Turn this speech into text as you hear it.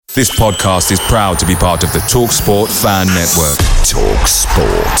This podcast is proud to be part of the TalkSport Fan Network.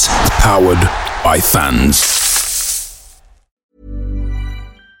 TalkSport. Powered by fans.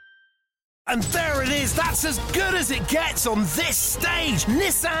 And there it is, that's as good as it gets on this stage.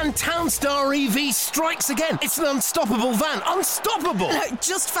 Nissan Townstar EV strikes again. It's an unstoppable van, unstoppable.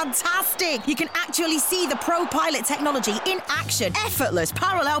 Just fantastic. You can actually see the ProPilot technology in action. Effortless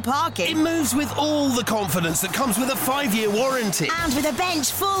parallel parking. It moves with all the confidence that comes with a 5-year warranty. And with a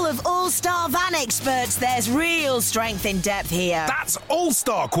bench full of all-star van experts, there's real strength in depth here. That's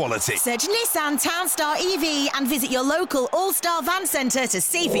all-star quality. Search Nissan Townstar EV and visit your local all-star van centre to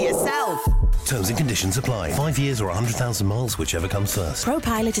see for yourself. Terms and conditions apply. 5 years or 100,000 miles, whichever comes first.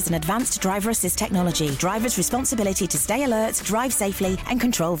 ProPilot is an advanced driver assist technology. Driver's responsibility to stay alert, drive safely, and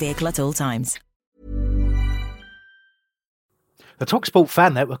control vehicle at all times. The TalkSport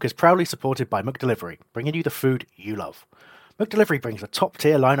Fan Network is proudly supported by McDelivery, bringing you the food you love. McDelivery brings a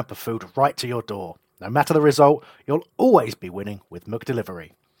top-tier lineup of food right to your door. No matter the result, you'll always be winning with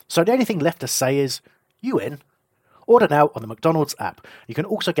McDelivery. So the only thing left to say is, you in? Order now on the McDonald's app. You can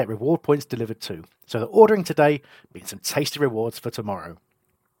also get reward points delivered too, so that ordering today means some tasty rewards for tomorrow.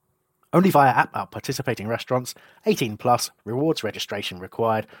 Only via app at participating restaurants, 18 plus, rewards registration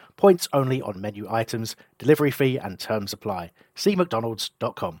required, points only on menu items, delivery fee and terms apply. See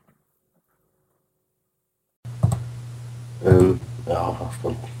mcdonalds.com. I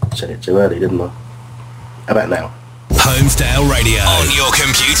said it too early, didn't I? How about now? Holmesdale Radio. On your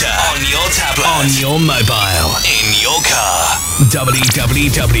computer. On your tablet. On your mobile. In your car.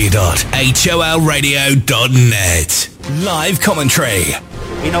 www.holradio.net. Live commentary.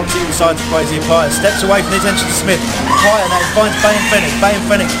 He knocks it inside to Crazy Empire, steps away from the attention to Smith. Empire now finds Bayan Fennick. Bayan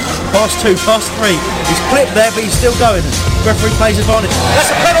Fennick, past 2, past 3. He's clipped there, but he's still going. Referee plays advantage. That's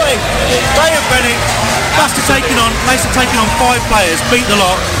a penalty! Bayan Fennick must have taken on 5 players, beat the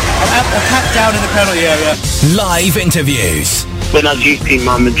lot, and packed down in the penalty area. Live interviews. When I was youth team,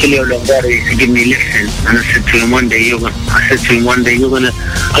 Achille Lombardi used to give me lessons, and I said to him one day, I'm gonna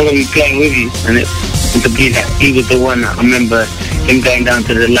be playing with you, and to be that he was the one. I remember him going down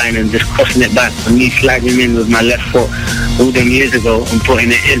to the line and just crossing it back, and me sliding in with my left foot all them years ago and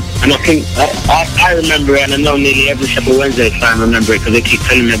putting it in. And I think I remember it, and I know nearly every Sheffield Wednesday fan remember it because they keep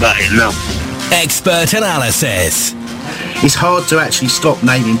telling me about it now. Expert analysis. It's hard to actually stop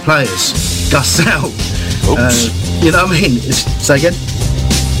naming players. Gus Sell. You know what I mean? Say again?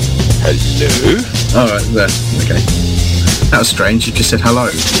 Hello? Alright, okay. That was strange, you just said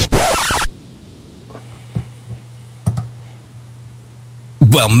hello.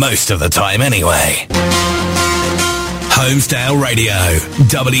 Well, most of the time anyway. Holmesdale Radio.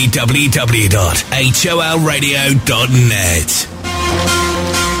 www.holradio.net.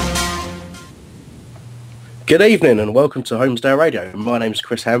 Good evening and welcome to Holmesdale Radio. My name's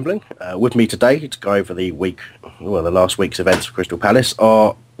Chris Hambling. With me today to go over the last week's events for Crystal Palace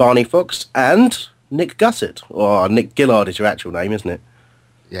are Barney Fox and Nick Gusset. Or Nick Gillard is your actual name, isn't it?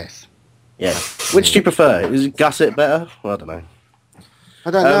 Yes. Yeah. Which do you prefer? Is Gusset better? Well, I don't know. I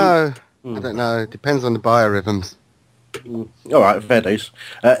don't know. It depends on the biorhythms. All right, fair dues.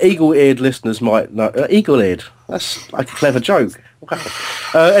 Eagle-eared listeners might know. Eagle-eared? That's like a clever joke. Wow.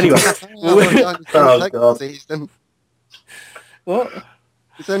 Anyway. Oh, God. What?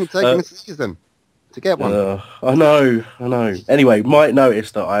 It's only taken a season to get one. I know. Anyway, might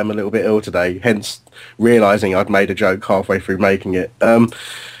notice that I am a little bit ill today, hence realising I'd made a joke halfway through making it. I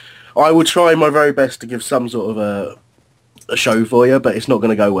will try my very best to give some sort of a show for you, but it's not going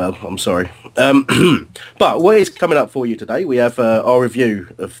to go well. I'm sorry. But what is coming up for you today? We have our review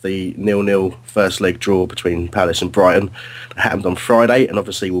of the 0-0 first leg draw between Palace and Brighton that happened on Friday, and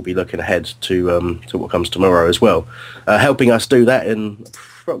obviously we'll be looking ahead to what comes tomorrow as well. Helping us do that in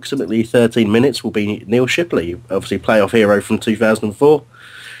approximately 13 minutes will be Neil Shipley, obviously playoff hero from 2004.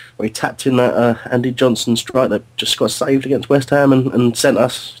 Where he tapped in that Andy Johnson strike that just got saved against West Ham and sent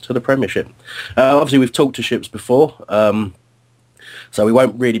us to the Premiership. Obviously, we've talked to Ships before, so we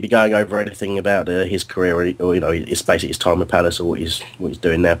won't really be going over anything about his career or it's basically his time with Palace or what he's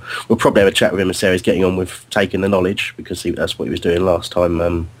doing now. We'll probably have a chat with him and see how he's getting on with taking the knowledge because that's what he was doing last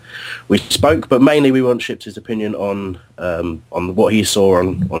time we spoke. But mainly, we want Ships' opinion on what he saw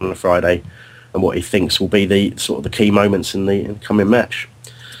on the Friday and what he thinks will be the sort of the key moments in the coming match.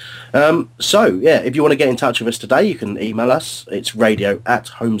 If you want to get in touch with us today, you can email us. It's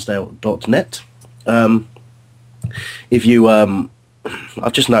radio@holmesdale.net. If you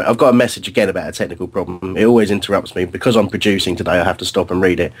I've got a message again about a technical problem. It always interrupts me. Because I'm producing today, I have to stop and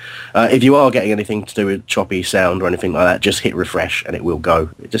read it. If you are getting anything to do with choppy sound or anything like that, just hit refresh and it will go.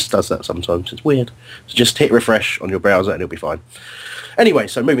 It just does that sometimes. It's weird. So just hit refresh on your browser and it'll be fine. Anyway,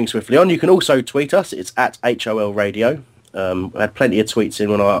 so moving swiftly on, you can also tweet us. It's at HOL Radio. I had plenty of tweets in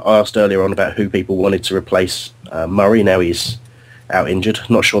when I asked earlier on about who people wanted to replace Murray. Now he's out injured.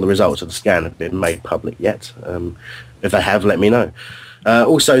 Not sure the results of the scan have been made public yet. If they have, let me know.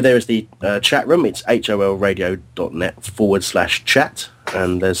 Also, there is the chat room. It's holradio.net/chat.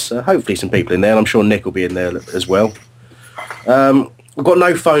 And there's hopefully some people in there. And I'm sure Nick will be in there as well. We've got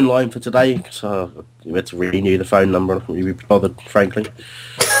no phone line for today, so we had to renew the phone number. I don't really be bothered, frankly.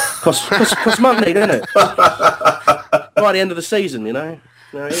 Costs money, doesn't it? By the end of the season, you know.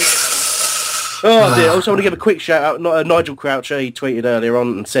 Oh dear. Also, I want to give a quick shout out. Nigel Croucher, he tweeted earlier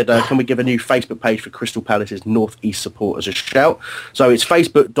on and said, can we give a new Facebook page for Crystal Palace's North East supporters a shout? So it's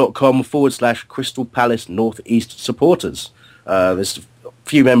facebook.com/Crystal Palace North East supporters. There's a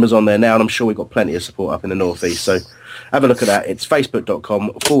few members on there now, and I'm sure we've got plenty of support up in the North East. So have a look at that. It's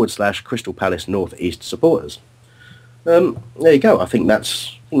facebook.com/Crystal Palace North East supporters. There you go. I think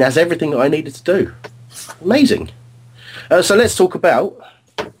that's everything that I needed to do. Amazing. So let's talk about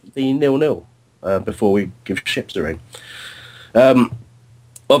the 0-0 before we give Ships the ring.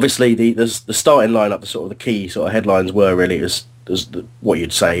 Obviously, the starting lineup, the sort of the key sort of headlines were really what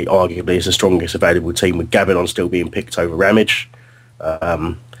you'd say arguably is the strongest available team, with Gabidon still being picked over Ramage.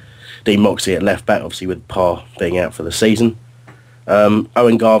 Dean Moxey at left back, obviously with Parr being out for the season.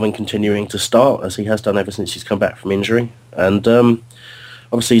 Owen Garvin continuing to start, as he has done ever since he's come back from injury. And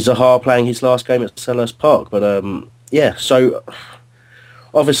obviously Zaha playing his last game at Selhurst Park. But so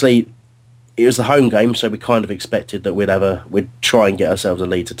obviously it was the home game, so we kind of expected that we'd try and get ourselves a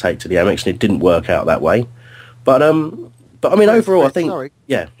lead to take to the Amex, and it didn't work out that way. But I mean, overall, I think... Sorry.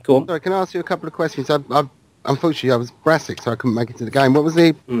 Yeah, go on. Sorry, can I ask you a couple of questions? Unfortunately, I was Brassic, so I couldn't make it to the game. What was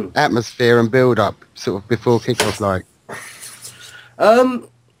the atmosphere and build-up sort of before kick-off like?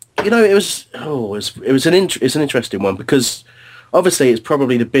 It's an interesting one, because obviously it's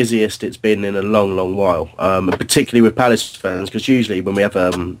probably the busiest it's been in a long, long while, particularly with Palace fans, because usually when we have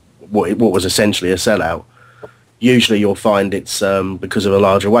what was essentially a sellout, usually you'll find it's because of a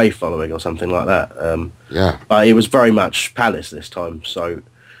large away following or something like that. But it was very much Palace this time, so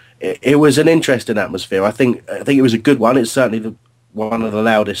it was an interesting atmosphere. I think it was a good one. It's certainly one of the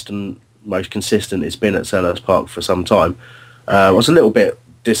loudest and most consistent it's been at Selhurst Park for some time. I was a little bit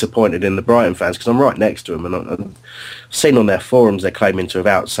disappointed in the Brighton fans, because I'm right next to them, and I've seen on their forums they're claiming to have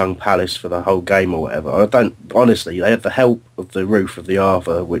outsung Palace for the whole game or whatever. I don't, honestly, they had the help of the roof of the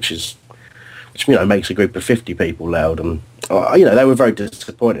Arthur, which makes a group of 50 people loud, and they were very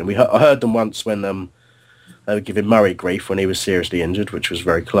disappointing. I heard them once when they were giving Murray grief when he was seriously injured, which was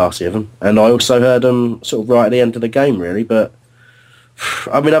very classy of them, and I also heard them sort of right at the end of the game, really. But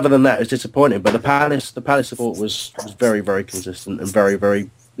I mean, other than that, it was disappointing. But the Palace support was very, very consistent and very, very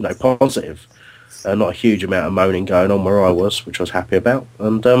positive. Not a huge amount of moaning going on where I was, which I was happy about.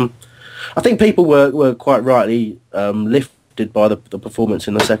 And I think people were quite rightly lifted by the performance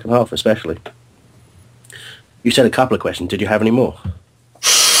in the second half, especially. You said a couple of questions. Did you have any more?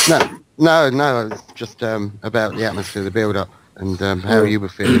 No. It was just about the atmosphere, the build-up, and how you were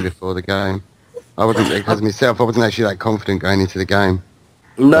feeling before the game. I wasn't, because myself, I wasn't actually that confident going into the game.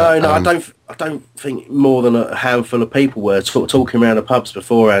 I don't think more than a handful of people were sort of talking around the pubs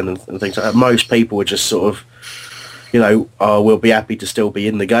beforehand and things like that. Most people were just sort of, we'll be happy to still be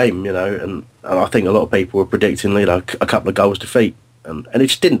in the game, and I think a lot of people were predicting, a couple of goals defeat, and it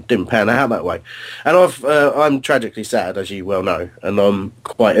just didn't pan out that way. And I'm tragically sad, as you well know, and I'm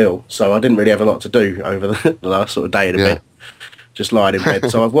quite ill, so I didn't really have a lot to do over the last sort of day and a bit, just lying in bed.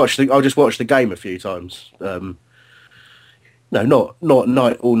 So I'll just watch the game a few times. Not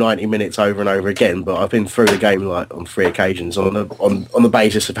all 90 minutes over and over again, but I've been through the game on 3 occasions on the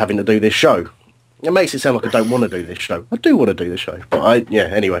basis of having to do this show. It makes it sound like I don't want to do this show. I do want to do the show, but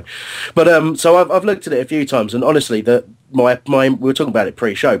anyway. But so I've looked at it a few times, and honestly, we were talking about it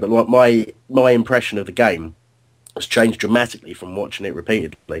pre-show, but my impression of the game has changed dramatically from watching it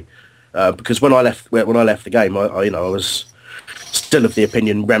repeatedly. Because when I left the game, I was still of the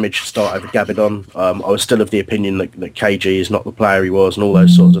opinion Ramage should start over Gabidon. I was still of the opinion that KG is not the player he was, and all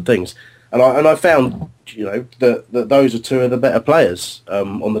those sorts of things. And I found that those are two of the better players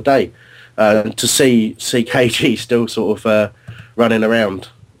on the day. To see KG still sort of running around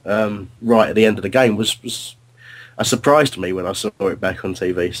right at the end of the game was a surprise to me when I saw it back on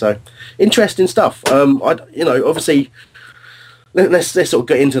TV. So interesting stuff. Obviously let's sort of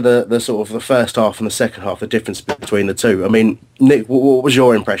get into the sort of the first half and the second half, the difference between the two. I mean, Nick, what was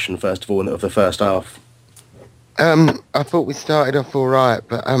your impression first of all of the first half? I thought we started off all right,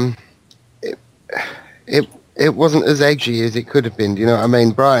 but it wasn't as edgy as it could have been. Do you know what I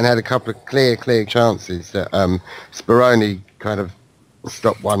mean? Brighton had a couple of clear chances that Speroni kind of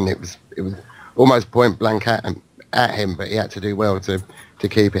stopped one. It was almost point blank at him, but he had to do well to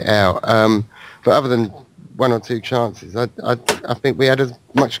keep it out. But other than one or two chances, I think we had as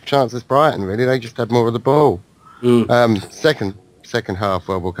much chance as Brighton. Really, they just had more of the ball. Second half.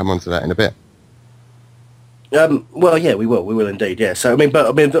 Well, we'll come on to that in a bit. Well, yeah, we will indeed. Yeah. So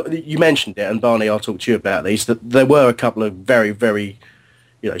you mentioned it, and Barney, I'll talk to you about these. That there were a couple of very, very,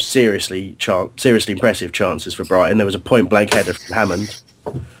 seriously impressive chances for Brighton. There was a point blank header from Hammond,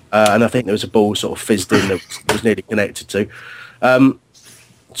 and I think there was a ball sort of fizzed in that was nearly connected to.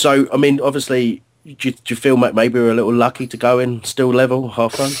 So, I mean, obviously, do you feel maybe we were a little lucky to go in still level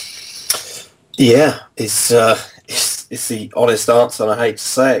half time? Yeah, it's the honest answer, and I hate to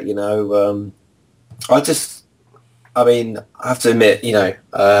say it. I have to admit,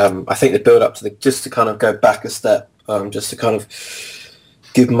 I think the build up to just to kind of go back a step, just to kind of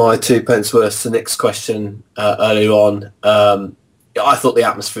give my 2 pence worth to Nick's question earlier on. I thought the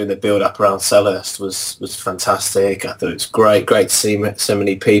atmosphere in the build up around Selhurst was fantastic. I thought it was great to see so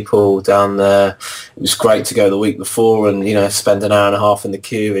many people down there. It was great to go the week before and spend an hour and a half in the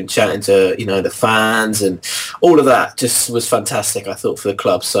queue and chatting to the fans, and all of that just was fantastic, I thought, for the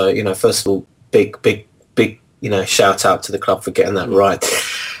club. So first of all, big shout out to the club for getting that right.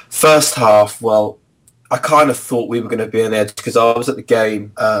 First half, well, I kind of thought we were going to be on edge because I was at the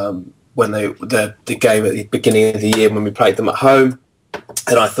game when the game at the beginning of the year when we played them at home,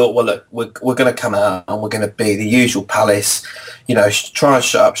 and I thought, well, look, we're going to come out and we're going to be the usual Palace, try and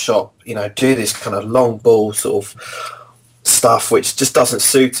shut up shop, do this kind of long ball sort of stuff which just doesn't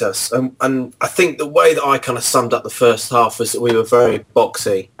suit us. And I think the way that I kind of summed up the first half was that we were very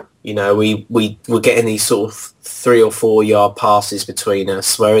boxy. We were getting these sort of 3 or 4 yard passes between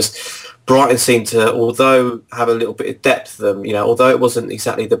us, whereas Brighton seemed to, although have a little bit of depth to them, although it wasn't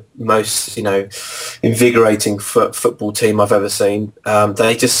exactly the most, invigorating football team I've ever seen,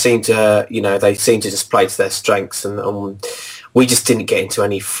 they just seemed to, just play to their strengths, and we just didn't get into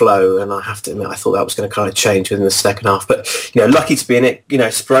any flow. And I have to admit, I thought that was going to kind of change within the second half. But, lucky to be in it,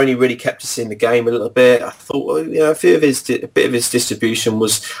 Speroni really kept us in the game a little bit. I thought, a bit of his distribution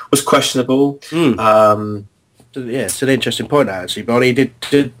was questionable. Yeah, it's an interesting point actually, but he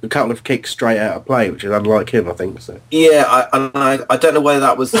did a couple of kicks straight out of play, which is unlike him, I think. So. Yeah, I don't know whether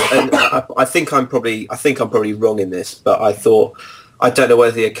that was. And I think I'm probably wrong in this, but I don't know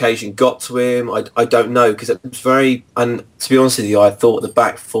whether the occasion got to him. I don't know, because it was very. And to be honest with you, I thought the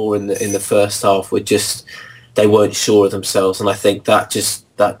back four in the first half were just, they weren't sure of themselves, and I think that just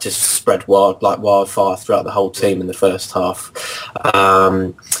spread wildfire throughout the whole team in the first half.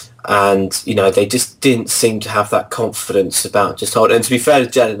 And they just didn't seem to have that confidence about just holding. And to be fair to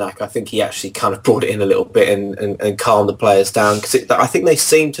Jelinek, I think he actually kind of brought it in a little bit and calmed the players down, because I think they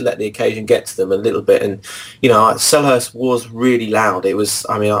seemed to let the occasion get to them a little bit. And Selhurst was really loud. It was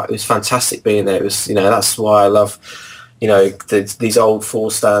fantastic being there. It was that's why I love these old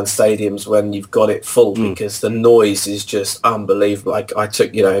four-stand stadiums when you've got it full, because the noise is just unbelievable. Like I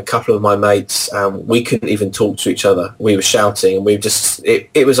took, a couple of my mates, we couldn't even talk to each other. We were shouting, and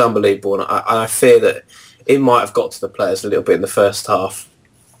it was unbelievable. And I fear that it might have got to the players a little bit in the first half.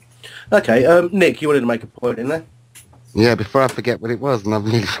 Okay, Nick, you wanted to make a point in there? Yeah, before I forget what it was, and I've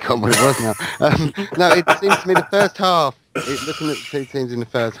nearly forgotten what it was now. No, it seems to me the first half, looking at the two teams in the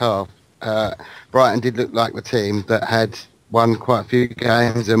first half, Brighton did look like the team that had won quite a few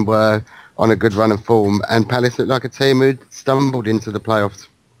games and were on a good run of form, and Palace looked like a team who'd stumbled into the playoffs.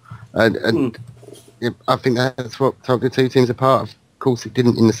 And I think that's what took the two teams apart. Of course, it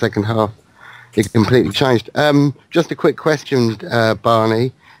didn't in the second half. It completely changed. Just a quick question,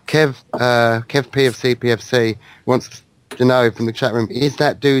 Barney. Kev P of CPFC wants to know from the chat room, is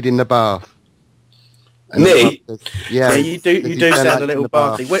that dude in the bath? And me? Yeah, you do sound a little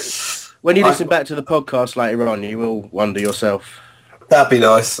bathy. When you listen back to the podcast later on, you will wonder yourself. That'd be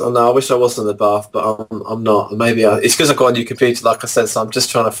nice. Oh, no, I wish I was in the bath, but I'm not. Maybe it's because I've got a new computer, like I said, so I'm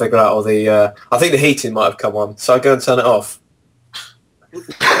just trying to figure out all the... I think the heating might have come on, so I go and turn it off.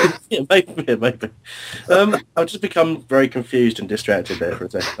 Yeah, maybe. I've just become very confused and distracted there for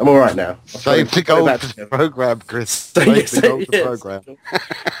a second. I'm all right now. Save the goal for the programme, Chris. Save the goal for the programme.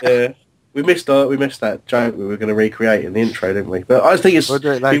 Yeah. We missed that joke we were going to recreate in the intro, didn't we? But I think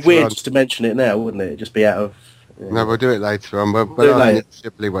it'd be weird just to mention it now, wouldn't it? It'd just be out of... No, we'll do it later on. But I know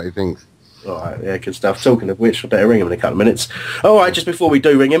simply what he thinks. All right, yeah, good stuff. Talking of which, I better ring him in a couple of minutes. All right, just before we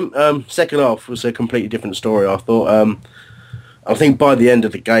do ring him, second half was a completely different story, I thought. I think by the end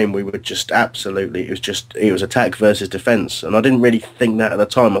of the game, we were just absolutely, it was attack versus defence. And I didn't really think that at the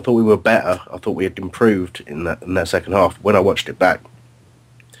time. I thought we were better. I thought we had improved in that second half. When I watched it back,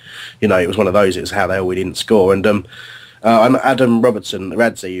 it was one of those, it was how the hell we didn't score. And Adam Robertson,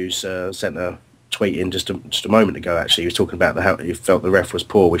 Radzi, who's sent a tweet in just a moment ago, actually, he was talking about how he felt the ref was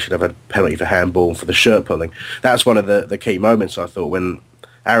poor. We should have a penalty for handball for the shirt pulling. That's one of the key moments, I thought, when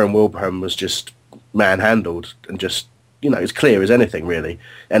Aaron Wilbraham was just manhandled and just, it's clear as anything, really.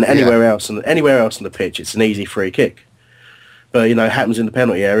 And anywhere else on the pitch, it's an easy free kick. But, it happens in the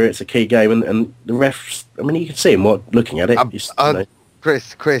penalty area. It's a key game. And the refs, you can see him looking at it.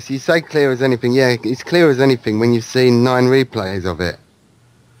 Chris, you say clear as anything. Yeah, it's clear as anything when you've seen 9 replays of it.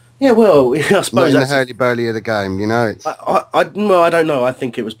 Yeah, well, I suppose not in the hurly-burly of the game, It's... I don't know. I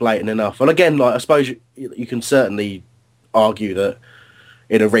think it was blatant enough. And again, I suppose you can certainly argue that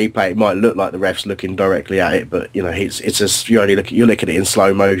in a replay, it might look like the ref's looking directly at it, but you look at it in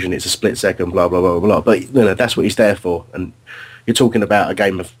slow motion. It's a split second, blah blah blah blah. But that's what he's there for. And you're talking about a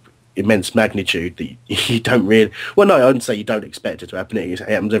game of immense magnitude that you don't really. Well, no, I wouldn't say you don't expect it to happen. It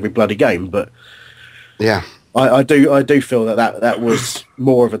happens every bloody game, but yeah, I do feel that was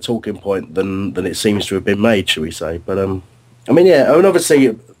more of a talking point than it seems to have been made, shall we say? But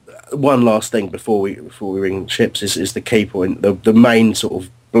obviously. One last thing before we ring Chips is the key point. The main sort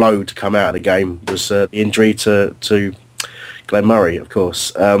of blow to come out of the game was the injury to Glenn Murray, of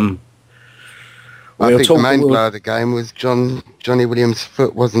course. I think the main blow of the game was Johnny Williams'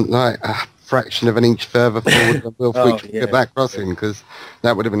 foot wasn't like a fraction of an inch further forward than Will Fleet could get that crossing, because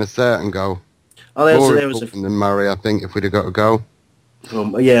that would have been a certain goal. More important than Murray, I think, if we'd have got a goal.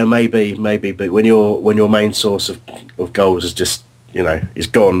 Yeah, maybe, but when your main source of goals is just is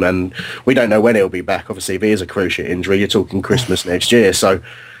gone, and we don't know when he'll be back. Obviously, if he is a cruciate injury, you're talking Christmas next year, so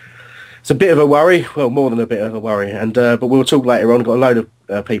it's a bit of a worry. Well, more than a bit of a worry. And but we'll talk later on. Got a load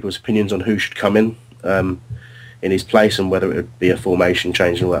of people's opinions on who should come in his place and whether it would be a formation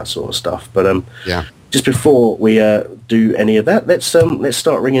change and all that sort of stuff. But just before we do any of that, let's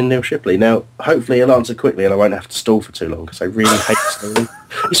start ringing Neil Shipley. Now, hopefully he'll answer quickly, and I won't have to stall for too long, because I really hate stalling.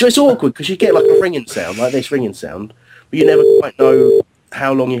 It's awkward because you get like a ringing sound, like this ringing sound. But you never quite know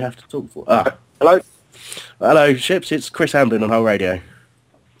how long you have to talk for. Hello, Chips. It's Chris Hamblin on Hull Radio.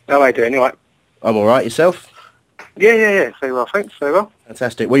 How are you doing? You all right? I'm all right. Yourself? Yeah. Very well, thanks. Very well.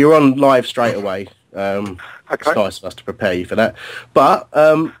 Fantastic. Well, you're on live straight away. Okay. It's nice of us to prepare you for that. But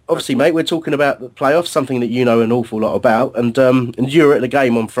obviously, mate, we're talking about the playoffs, something that you know an awful lot about, and you were at the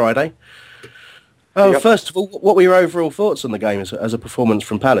game on Friday. First of all, what were your overall thoughts on the game as a performance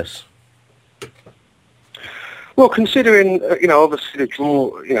from Palace? Well, considering, obviously the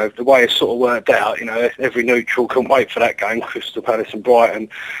draw, the way it sort of worked out, every neutral couldn't wait for that game, Crystal Palace and Brighton.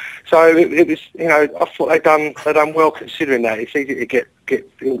 So it was, I thought they done well considering that. It's easy to get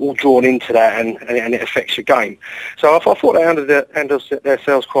all drawn into that and it affects your game. So I thought they handled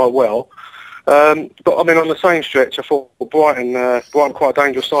themselves quite well. But on the same stretch, I thought Brighton quite a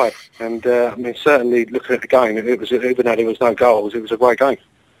dangerous side. And certainly looking at the game, it was, even though there was no goals, it was a great game.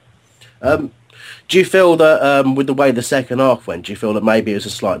 Do you feel that with the way the second half went, do you feel that maybe it was a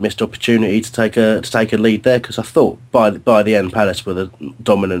slight missed opportunity to take a lead there? Because I thought by the end Palace were the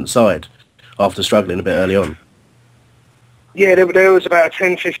dominant side after struggling a bit early on. Yeah, there was about a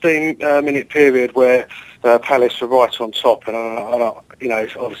 10-15 minute period where Palace were right on top, and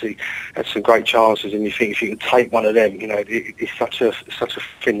obviously had some great chances. And you think if you could take one of them, it's such a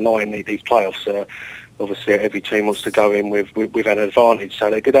thin line these playoffs. Obviously, every team wants to go in with an advantage, so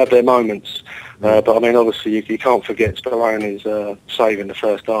they could have their moments. But obviously, you can't forget Speroni's save in the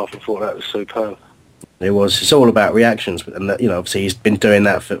first half. I thought that was superb. It was. It's all about reactions, and obviously he's been doing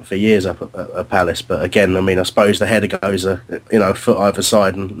that for years up at Palace. But again, I suppose the header goes a foot either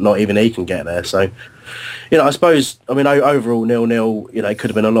side, and not even he can get there. So, I suppose overall 0-0. It could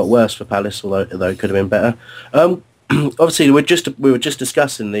have been a lot worse for Palace, although it could have been better. Obviously, we were just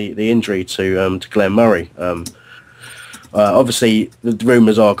discussing the injury to Glenn Murray. Obviously, the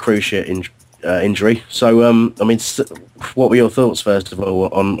rumours are cruciate injury. So, what were your thoughts first of all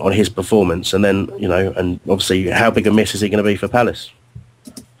on his performance, and then and obviously how big a miss is he going to be for Palace?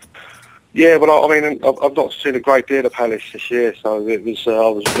 Yeah, well, I've not seen a great deal of Palace this year, so it was. I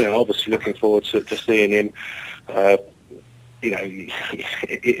was obviously looking forward to seeing him.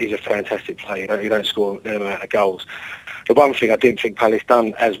 He's a fantastic player. He don't score an amount of goals. The one thing I didn't think Palace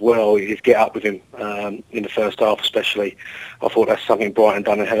done as well is get up with him in the first half, especially. I thought that's something Brighton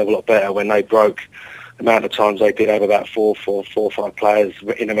done a hell of a lot better when they broke amount of times they did have about four or five players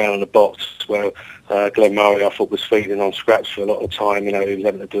in and out of the box, where Glenn Murray, I thought, was feeding on scraps for a lot of time. He was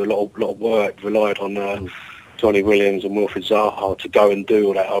having to do a lot of work, relied on Johnny Williams and Wilfried Zaha to go and do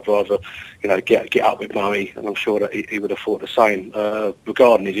all that. I'd rather, get up with Murray, and I'm sure that he would have thought the same.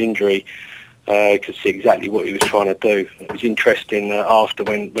 Regarding his injury, could see exactly what he was trying to do. It was interesting after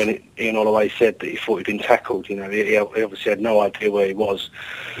when Ian Holloway said that he thought he'd been tackled. He obviously had no idea where he was.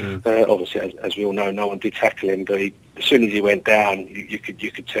 Obviously, as we all know, no one did tackle him, but as soon as he went down, you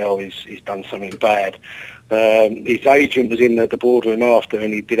could tell he's done something bad. His agent was in the boardroom after,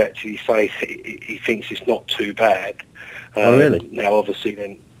 and he did actually say he thinks it's not too bad. Oh, really? Now, obviously,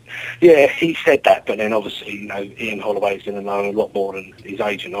 then. Yeah, he said that, but then obviously, Ian Holloway's going to know a lot more than his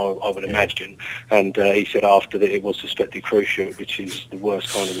agent, I would imagine. And he said after that it was suspected cruciate, which is the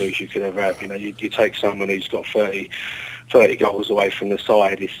worst kind of news you could ever have. You take someone who's got 30 goals away from the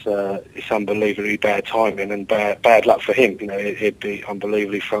side. It's unbelievably bad timing and bad luck for him. He'd be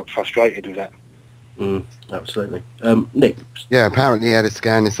unbelievably frustrated with that. Absolutely. Nick? Yeah, apparently he had a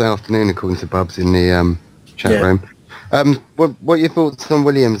scan this afternoon, according to Bubs in the chat room. What are your thoughts on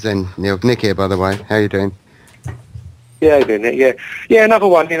Williams then, Neil? Nick here, by the way. How are you doing? Yeah, doing it. Yeah. Another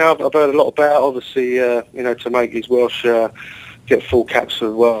one. I've heard a lot about. Obviously, to make his Welsh get full caps for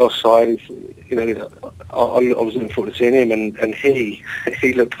the Welsh side. I was looking forward to seeing him, and he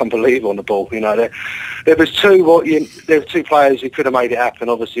looked unbelievable on the ball. There was two players who could have made it happen.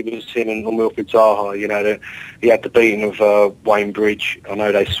 Obviously, it was him and Wilfried Zaha. He had the beating of Wayne Bridge. I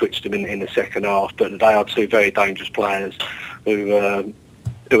know they switched him in the second half, but they are two very dangerous players who,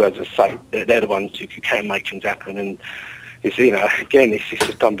 as I say, they're the ones who can make things happen. And it's again, it's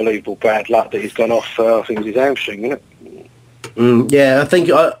just unbelievable bad luck that he's gone off. I think it was his hamstring, isn't it? Yeah, I think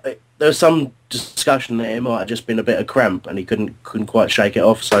there was some discussion that it might have just been a bit of cramp and he couldn't quite shake it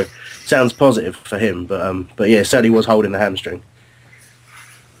off. So sounds positive for him, but yeah, certainly was holding the hamstring.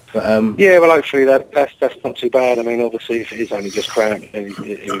 But yeah, well, hopefully that's not too bad. I mean, obviously, if it is only just cramp, then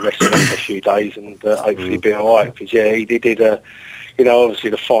he'll rest for a few days and hopefully be all right. Because he did. Obviously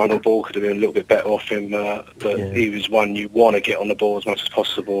the final ball could have been a little bit better off him, but he was one you want to get on the ball as much as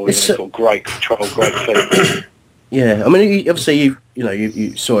possible. He's got great control, great feet. Yeah, I mean, obviously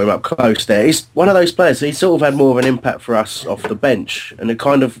you saw him up close there. He's one of those players. He sort of had more of an impact for us off the bench, and it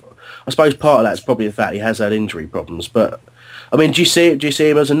kind of, I suppose, part of that's probably the fact he has had injury problems. But I mean, do you see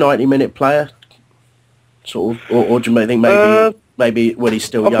him as a 90-minute player, sort of, or do you think maybe when he's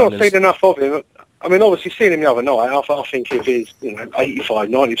still young? I've not seen enough of him. I mean, obviously, seeing him the other night, I think if he's 85,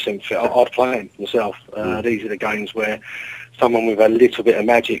 90% fit, I'd play him myself. These are the games where someone with a little bit of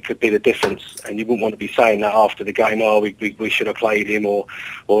magic could be the difference, and you wouldn't want to be saying that after the game. We should have played him or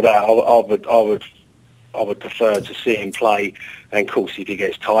that. I would prefer to see him play, and of course, if he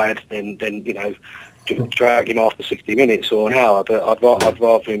gets tired, then drag him after 60 minutes or an hour. But I'd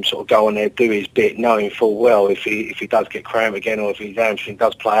rather him sort of go on there, do his bit, knowing full well if he does get cramp again or if his hamstring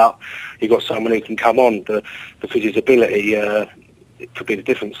does play up, you've got someone who can come on because his ability it could be the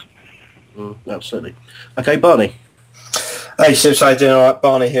difference. Absolutely. Okay, Barney. Hey, Sips, how you doing? All right,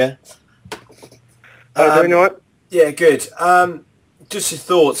 Barney here. Doing all right? Yeah, good. Just your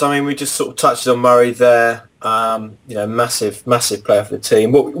thoughts. I mean, we just sort of touched on Murray there. Massive player for the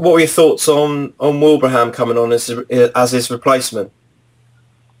team. What were your thoughts on Wilbraham coming on as his replacement?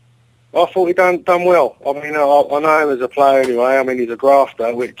 I thought he done well. I mean, I know him as a player anyway. I mean, he's a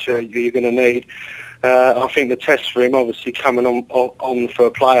grafter, which you're going to need. I think the test for him, obviously, coming on for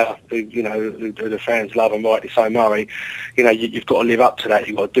a player who the fans love and rightly so, Murray. You've got to live up to that.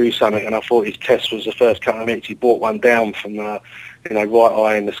 You've got to do something. And I thought his test was the first couple of minutes. He brought one down from right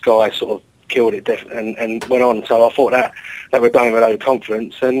eye in the sky, sort of killed it and went on. So I thought that we're done with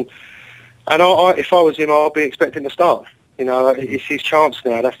confidence. And if I was him, I'd be expecting to start. It's his chance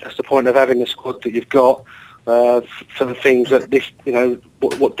now. That's the point of having the squad that you've got. For the things that this,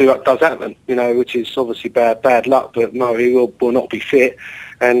 what does happen, which is obviously bad luck. But Murray will not be fit,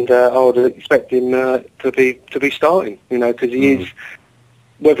 and I would expect him to be starting, because he is.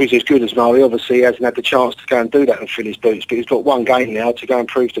 Whether he's as good as Murray, obviously he hasn't had the chance to go and do that and fill his boots. But he's got one game now to go and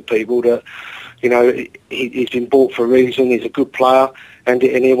prove to people that, he's been bought for a reason. He's a good player, and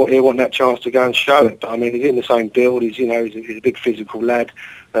he'll want that chance to go and show it. But I mean, he's in the same build. He's a big physical lad.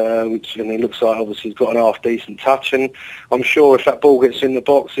 And he looks like obviously he's got an half decent touch, and I'm sure if that ball gets in the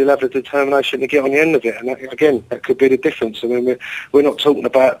box, he'll have the determination to get on the end of it. And that could be the difference. I mean, we're not talking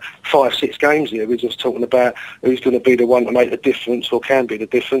about 5-6 games here. We're just talking about who's going to be the one to make the difference, or can be the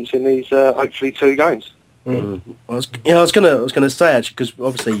difference in these hopefully 2 games. I was going to say actually, because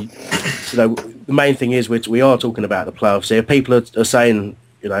obviously, the main thing is we are talking about the playoffs here. People are saying,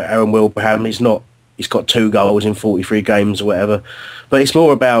 Aaron Wilbraham, he's he's got 2 goals in 43 games or whatever. But it's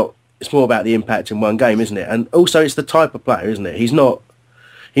more about the impact in one game, isn't it? And also it's the type of player, isn't it?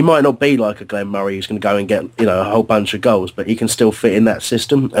 He might not be like a Glenn Murray who's going to go and get, a whole bunch of goals, but he can still fit in that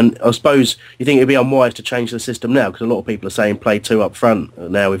system. And I suppose you think it'd be unwise to change the system now, because a lot of people are saying play 2 up front.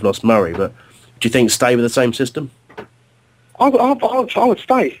 Now we've lost Murray, but do you think stay with the same system? I would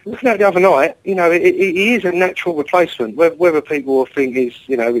stay. Looking at the other night, he is a natural replacement. Whether people think he's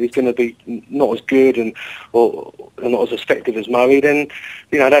going to be not as good or not as effective as Murray, then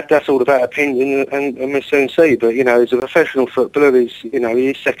that's all about opinion, and we'll soon see. But as a professional footballer, he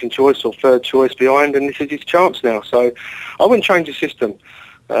is second choice or third choice behind, and this is his chance now. So I wouldn't change the system,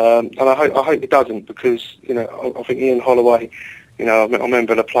 and I hope he doesn't, because I think Ian Holloway. I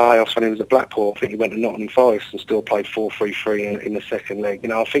remember the playoffs when he was at Blackpool. I think he went to Nottingham Forest and still played 4-3-3 in the second leg.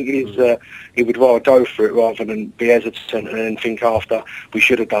 I think he would rather go for it rather than be hesitant and then think after we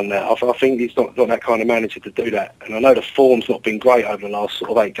should have done that. I think he's not that kind of manager to do that. And I know the form's not been great over the last sort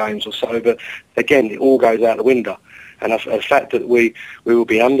of 8 games or so, but again, it all goes out the window. And the fact that we will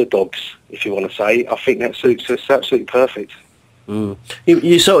be underdogs, if you want to say, I think that suits us absolutely perfect. Mm.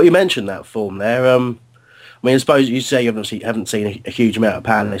 You mentioned that form there. I suppose you say you obviously haven't seen a huge amount of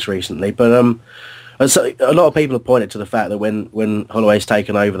Palace recently, but so a lot of people have pointed to the fact that when Holloway's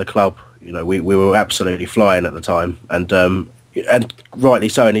taken over the club, we were absolutely flying at the time, and rightly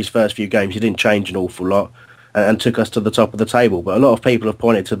so. In his first few games, he didn't change an awful lot, and took us to the top of the table. But a lot of people have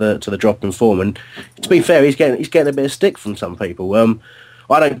pointed to the drop in form, and to be fair, he's getting a bit of stick from some people.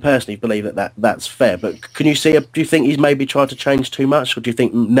 I don't personally believe that's fair, but do you think he's maybe tried to change too much, or do you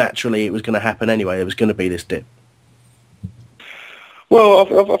think naturally it was going to happen anyway? There was going to be this dip. Well,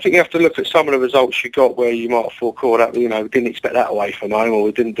 I think you have to look at some of the results you got where you might have thought, that we didn't expect that away from home, or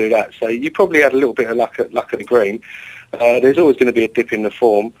we didn't do that. So you probably had a little bit of luck at the green. There's always going to be a dip in the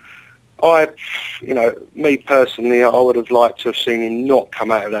form. Me personally, I would have liked to have seen him not come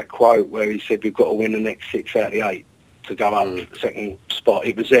out of that quote where he said we've got to win the next 6 out of the 8 to go up the second spot.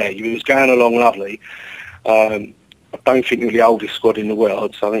 It was there. He was going along lovely. I don't think you're the oldest squad in the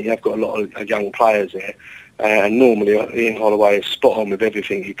world, so I think you've got a lot of young players there. And normally Ian Holloway is spot on with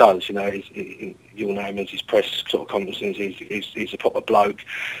everything he does. You'll know him as his press sort of conferences. He's a proper bloke,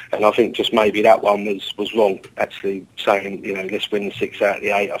 and I think just maybe that one was wrong. Actually saying let's win the 6 out of the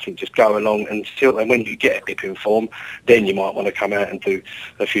 8. I think just go along and when you get a dip in form, then you might want to come out and do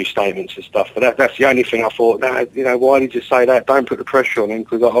a few statements and stuff. But that's the only thing I thought. Why did you say that? Don't put the pressure on him,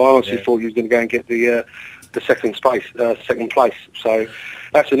 because I honestly thought he was going to go and get the second place. So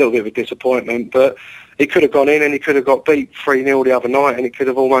that's a little bit of a disappointment, but. He could have gone in and he could have got beat 3-0 the other night, and it could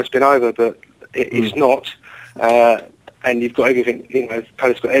have almost been over, but it's not. And you've got everything,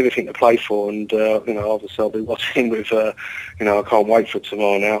 Palace got everything to play for, and obviously I'll be watching with, I can't wait for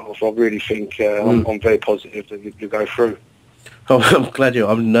tomorrow now. I really think I'm very positive that you go through. Oh, I'm glad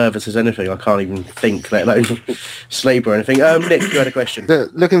I'm nervous as anything. I can't even think, let alone sleep or anything. Nick, you had a question.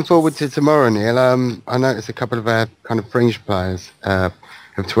 Looking forward to tomorrow, Neil. I noticed a couple of our kind of fringe players have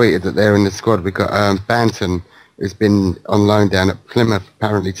tweeted that they're in the squad. We've got Banton, who's been on loan down at Plymouth,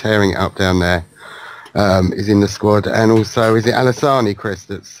 apparently tearing it up down there, is in the squad. And also, is it Alassani, Chris?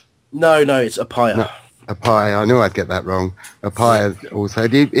 No, it's Apaya. No, Apaya, I knew I'd get that wrong. Apaya also.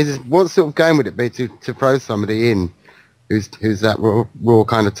 What sort of game would it be to throw somebody in who's that raw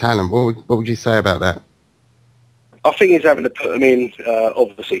kind of talent? What would you say about that? I think he's having to put them in,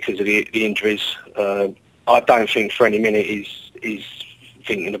 obviously, because of the injuries. I don't think for any minute he's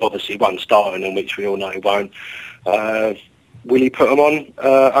thinking of obviously one starting, in which we all know he won't. Will he put them on?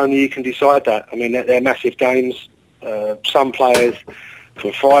 Only you can decide that. I mean, they're massive games. Some players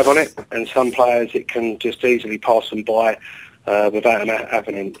can thrive on it, and some players it can just easily pass them by without them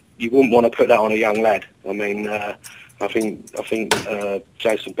happening. You wouldn't want to put that on a young lad. I mean, I think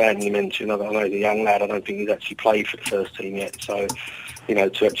Jason Banton you mentioned, I know he's a young lad. I don't think he's actually played for the first team yet. So,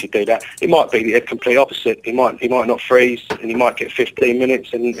 to actually do that, it might be the complete opposite. He might not freeze, and he might get 15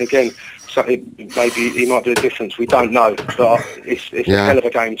 minutes. And again, maybe he might do a difference. We don't know, but it's a hell of a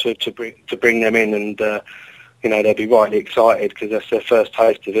game to bring them in, and they'll be rightly excited because that's their first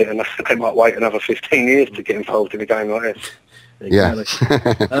taste of it, and they might wait another 15 years to get involved in a game like this. Yeah,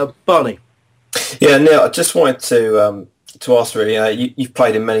 Barney. Yeah, Neil, I just wanted to ask really. You've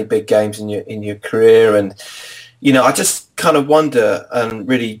played in many big games in your career, and I just kind of wonder and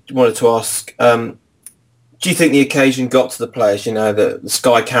really wanted to ask: do you think the occasion got to the players? The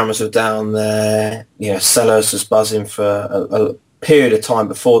Sky cameras were down there. Sellers was buzzing for a period of time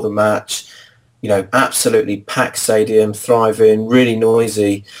before the match. Absolutely packed stadium, thriving, really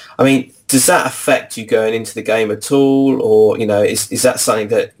noisy. I mean, Does that affect you going into the game at all, or is that something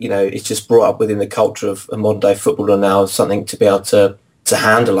that is just brought up within the culture of a modern day footballer now, something to be able to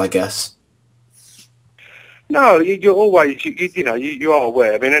handle, I guess? No, you're always, you are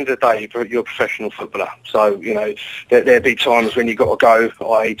aware. I mean, at the end of the day, you're a professional footballer. So, there'll be times when you've got to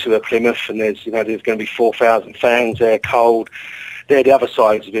go, i.e. to a Plymouth, and there's going to be 4,000 fans there, cold. They're the other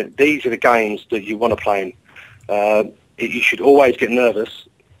sides of it. These are the games that you want to play in. You should always get nervous.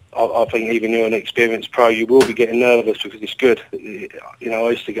 I think even you're an experienced pro, you will be getting nervous because it's good. I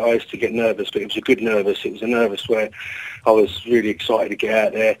used to get nervous, but it was a good nervous. It was a nervous where I was really excited to get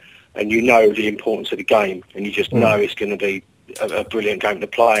out there, and the importance of the game, and you just know it's going to be a brilliant game to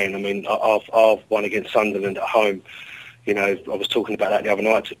play. And I mean, I've won against Sunderland at home. I was talking about that the other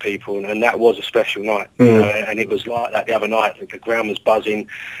night to people, and that was a special night. And it was like that the other night. The ground was buzzing,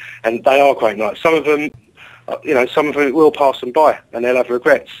 and they are great nights. Some of them. Some of them will pass them by and they'll have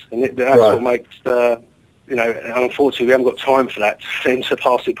regrets, and that's what makes and unfortunately we haven't got time for that, for them to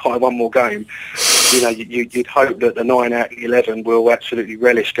pass it by one more game. You'd hope that the 9 out of 11 will absolutely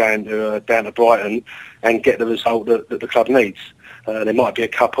relish going down to Brighton and get the result that the club needs. There might be a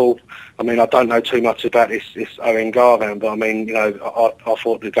couple. I mean, I don't know too much about this Owen Garvan, but I mean, I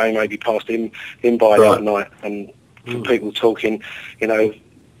thought the game maybe passed him by the other night, and from people talking,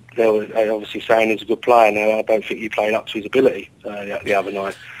 they were obviously saying he's a good player. Now, I don't think he played up to his ability the other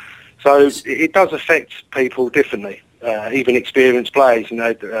night. So it does affect people differently, even experienced players.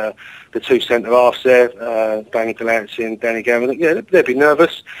 The two centre-halves there, Danny Delancey and Danny Gavin, they'll be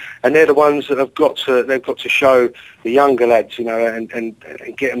nervous, and they're the ones that they've got to show the younger lads, and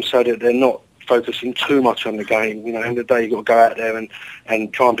get them so that they're not focusing too much on the game. At the end of the day, you've got to go out there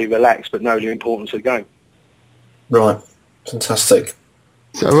and try and be relaxed, but know the importance of the game. Right. Fantastic.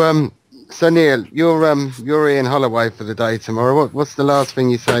 So Neil, you're Ian Holloway for the day tomorrow. What's the last thing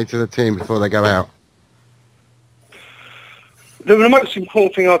you say to the team before they go out? The most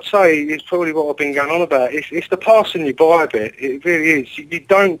important thing I'd say is probably what I've been going on about. It's the passing you by a bit. It really is. You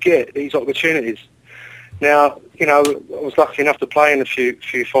don't get these opportunities. Now, I was lucky enough to play in a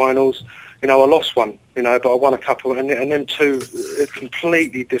few finals. I lost one, but I won a couple, and them two are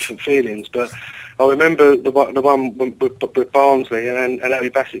completely different feelings. But I remember the one with Barnsley, and Harry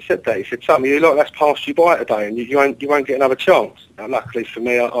Bassett said that. He said, "Something that's passed you by today, and you won't get another chance." Now, luckily for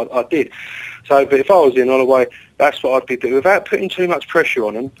me, I did. So, but if I was in Holloway, that's what I'd be doing. Without putting too much pressure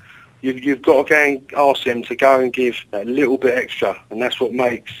on them, you've got to go and ask them to go and give a little bit extra, and that's what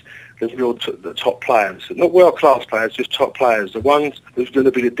makes the top players, not world-class players, just top players, the ones who's going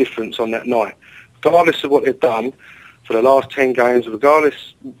to be the difference on that night. Regardless of what they've done for the last 10 games,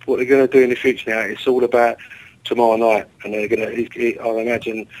 regardless of what they're going to do in the future now, it's all about tomorrow night. And they're going to, I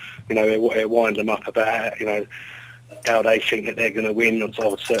imagine, it'll wind them up about, how they think that they're going to win. And so I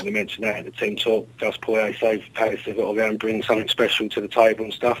would certainly mention that in the team talk. Gus Poyet says Palace have got to go and bring something special to the table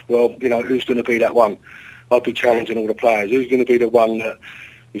and stuff. Well, who's going to be that one? I'd be challenging all the players. Who's going to be the one that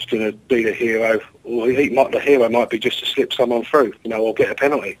who's going to be the hero, or the hero might be just to slip someone through, or get a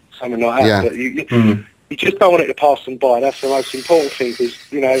penalty, something like that. Yeah. But you just don't want it to pass them by. That's the most important thing, because,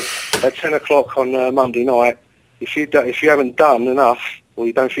 at 10 o'clock on Monday night, if you haven't done enough, or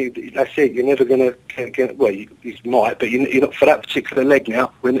you don't think that's it, you're never going to get, well, you might, but you're not, for that particular leg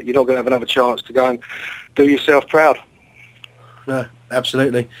now, you're not going to have another chance to go and do yourself proud. No,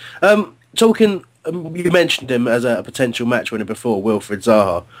 absolutely. You mentioned him as a potential match winner before, Wilfried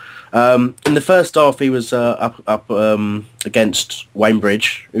Zaha. In the first half, he was up against Wayne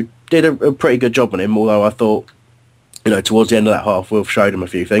Bridge, who did a pretty good job on him, although I thought, towards the end of that half, Wilf showed him a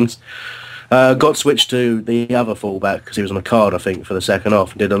few things. Got switched to the other fullback because he was on a card, I think, for the second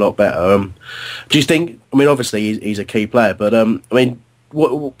half and did a lot better. Do you think, obviously he's a key player, but,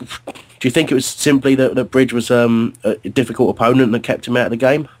 what do you think it was simply that Bridge was a difficult opponent that kept him out of the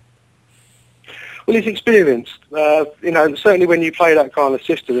game? Well, he's experienced. Certainly when you play that kind of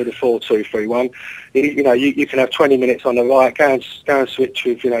system with a 4-2-3-1, you can have 20 minutes on the right, go and switch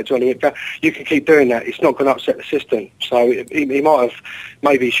with, Johnny. You can keep doing that. It's not going to upset the system. So he might have,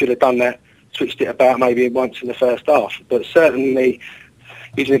 maybe he should have done that, switched it about maybe once in the first half. But certainly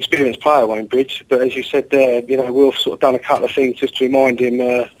he's an experienced player, Wayne Bridge. But as you said there, Wilf sort of done a couple of things just to remind him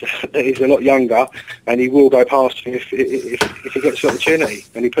that he's a lot younger, and he will go past you if he gets the opportunity.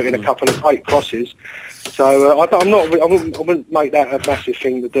 And he put in a couple of great crosses. So I wouldn't make that a massive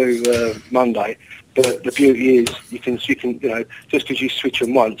thing to do Monday. But the beauty is you can just because you switch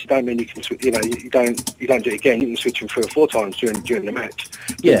them once, you don't mean you can you don't do it again. You can switch them 3 or 4 times during the match.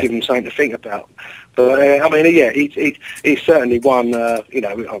 Yeah. Give them something to think about. But he's certainly one.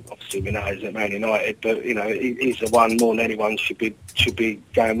 Obviously we know he's at Man United, but he's the one more than anyone should be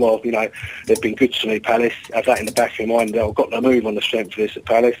going. Well, they've been good to me, Palace. Have that in the back of your mind. They've got the move on the strength of this at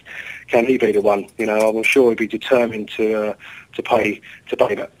Palace. Can he be the one? I'm sure he'd be determined to pay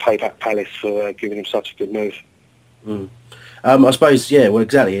back Palace for giving him such a good move. I suppose, well,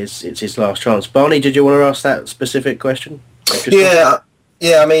 exactly. It's his last chance. Barney, did you want to ask that specific question? Yeah.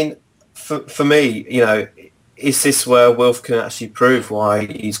 I mean, for me, is this where Wilf can actually prove why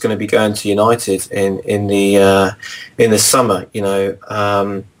he's going to be going to United in the summer?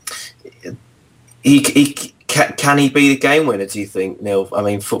 Can he be the game winner? Do you think, Neil? I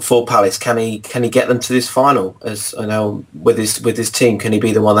mean, for Palace, can he get them to this final? As I know, with his team, can he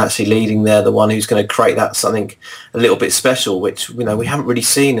be the one actually leading there, the one who's going to create that something a little bit special, which we haven't really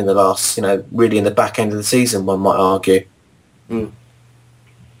seen in the last, really in the back end of the season, one might argue.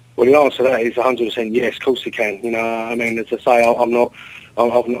 Well, the answer to that is 100% yes. Of course he can. I mean, as I say, I've not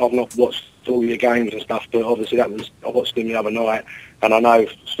watched all your games and stuff, but obviously I watched him the other night, and I know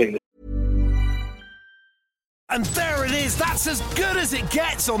speaking. And there it is, that's as good as it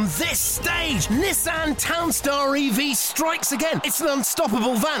gets on this stage. Nissan Townstar EV strikes again. It's an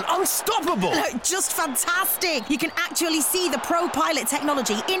unstoppable van, unstoppable. Just fantastic. You can actually see the ProPilot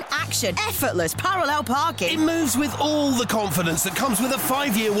technology in action. Effortless parallel parking. It moves with all the confidence that comes with a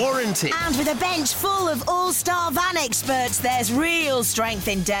 5-year warranty. And with a bench full of all-star van experts, there's real strength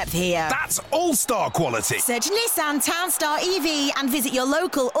in depth here. That's all-star quality. Search Nissan Townstar EV and visit your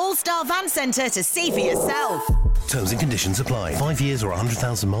local all-star van centre to see for yourself. Terms and conditions apply. 5 years or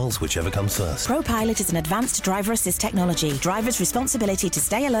 100,000 miles, whichever comes first. ProPilot is an advanced driver assist technology. Driver's responsibility to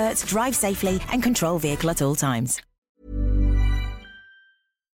stay alert, drive safely, and control vehicle at all times.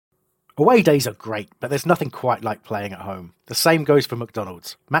 Away days are great, but there's nothing quite like playing at home. The same goes for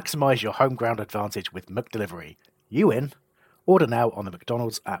McDonald's. Maximise your home ground advantage with McDelivery. You in? Order now on the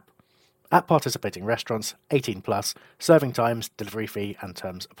McDonald's app. At participating restaurants, 18 plus, serving times, delivery fee and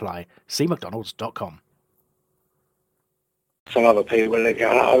terms apply. See mcdonalds.com. Some other people will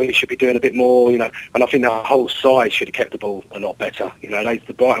go, he should be doing a bit more, and I think the whole side should have kept the ball a lot better.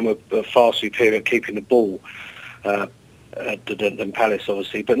 The Brighton were far superior at keeping the ball than Palace,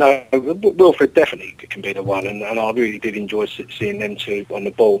 obviously. But no, Wilfred definitely can be the one, and I really did enjoy seeing them two on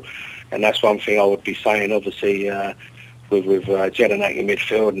the ball. And that's one thing I would be saying, obviously, with Jelinek in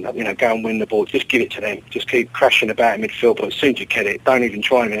midfield, and go and win the ball. Just give it to them. Just keep crashing about in midfield, but as soon as you get it, don't even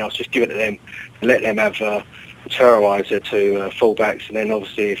try anything else. Just give it to them and let them have terroriser to full-backs, and then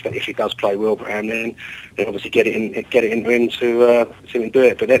obviously if he does play Wilbraham, then obviously get it into him to see him do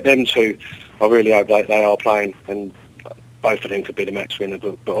it. But them two, I really hope they are playing, and both of them could be the match winner.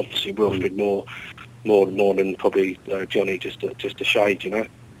 But obviously Wilfred more than probably Johnny, just a shade,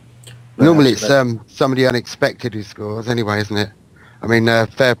 Normally it's some of the unexpected who scores anyway, isn't it? I mean,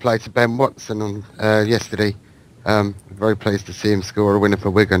 fair play to Ben Watson on yesterday. Very pleased to see him score a winner for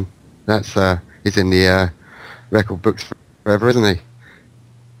Wigan. That's he's in the record books forever, isn't he?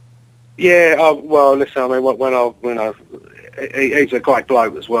 Yeah, well, listen, I mean, he's a great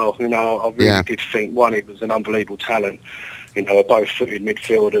bloke as well. I really did think, one, he was an unbelievable talent. A both-footed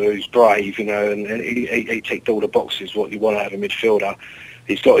midfielder who's brave, and he ticked all the boxes what you want out of a midfielder.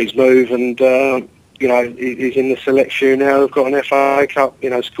 He's got his move, and he's in the selection now. We've got an FA Cup,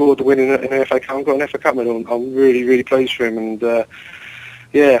 scored the win in the FA Cup. I've got an FA Cup medal. I'm really, really pleased for him, and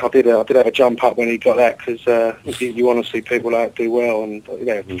I did have a jump up when he got that, because you want to see people out do well, and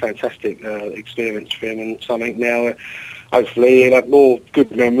fantastic experience for him, and something now. Hopefully he'll have more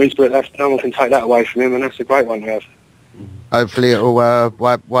good memories, but no one can take that away from him, and that's a great one to have. Hopefully it'll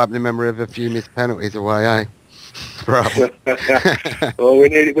wipe the memory of a few missed penalties away, eh? Well, we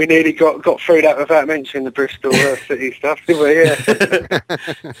nearly got through that without mentioning the Bristol City stuff, didn't we?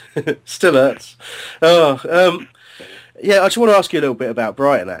 Yeah. Still hurts. I just want to ask you a little bit about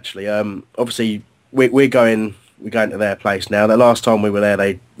Brighton, actually. Obviously, we're going to their place now. The last time we were there,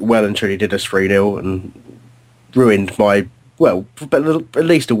 they well and truly did us 3-0 and ruined my, at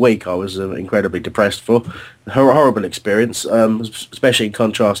least a week I was incredibly depressed for. Horrible experience, especially in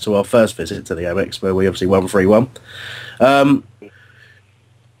contrast to our first visit to the Amex, where we obviously won 3-1.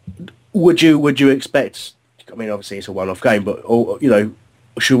 Would you expect, I mean, obviously it's a one-off game, but,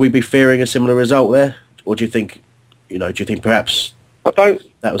 should we be fearing a similar result there? Or do you think perhaps... I don't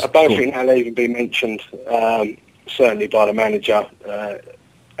think that'll even be mentioned, certainly by the manager.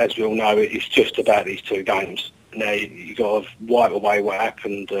 As we all know, it's just about these two games. Now, you've got to wipe away what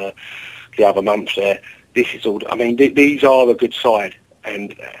happened the other month there. This is all. I mean, these are a good side,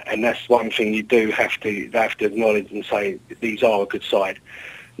 and that's one thing you do have to acknowledge and say these are a good side.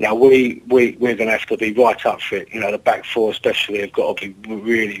 Now we're going to have to be right up for it. You know, the back four especially have got to be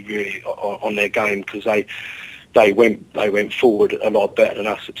really, really on their game, because they went forward a lot better than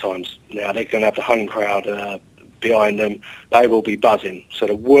us at times. Now they're going to have the home crowd behind them. They will be buzzing. So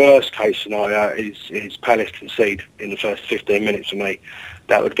the worst case scenario is Palace concede in the first 15 minutes for me.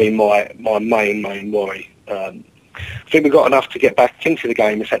 That would be my main worry. I think we've got enough to get back into the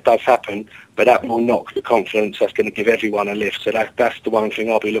game if that does happen, but that will knock the confidence. That's going to give everyone a lift. So that's the one thing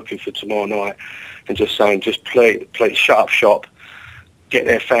I'll be looking for tomorrow night, and just saying, just play shut up shop, get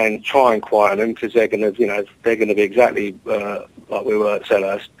their fans, try and quieten them, because they're going to be exactly like we were at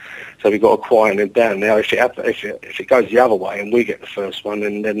Selhurst. So we've got to quieten them down. Now, if it goes the other way and we get the first one,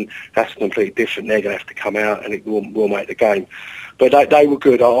 then that's completely different. They're going to have to come out, and it will make the game. But they were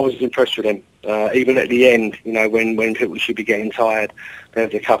good. I was impressed with them. Even at the end, you know, when people should be getting tired,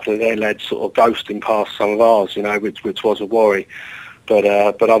 there's a couple of their lads sort of ghosting past some of ours, you know, which was a worry. But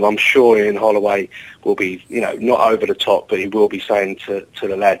I'm sure Ian Holloway will be, you know, not over the top, but he will be saying to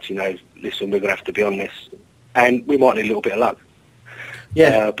the lads, you know, listen, we're going to have to be on this, and we might need a little bit of luck.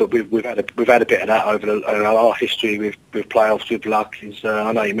 Yeah, but we've had a bit of that over our history with playoffs with luck.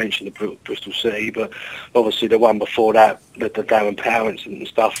 I know you mentioned the Bristol City, but obviously the one before that, the Darren Power and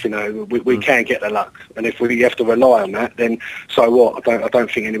stuff. You know, we can get the luck, and if we have to rely on that, then so what? I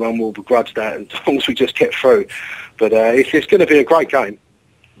don't think anyone will begrudge that as long as we just get through. But it's going to be a great game.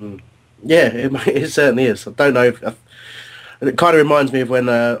 Yeah, it certainly is. I don't know if. It kind of reminds me of when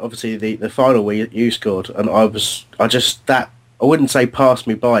obviously the final where you scored, and I wouldn't say passed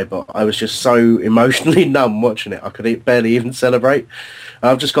me by, but I was just so emotionally numb watching it. I could barely even celebrate.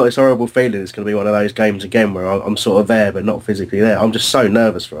 I've just got this horrible feeling it's going to be one of those games again where I'm sort of there but not physically there. I'm just so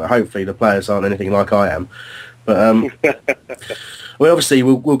nervous for it. Hopefully the players aren't anything like I am. But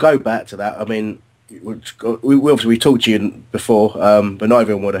we'll go back to that. I mean, we talked to you before, but not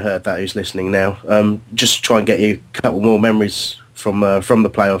everyone would have heard that who's listening now. Just try and get you a couple more memories from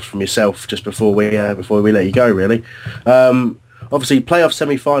the playoffs from yourself just before we let you go, really. Obviously, playoff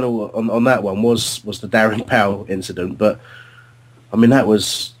semi-final on that one was the Darren Powell incident, but I mean tell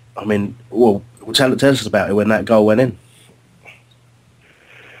us about it when that goal went in.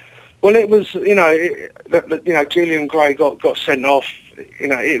 Well, it was Julian Gray got sent off. You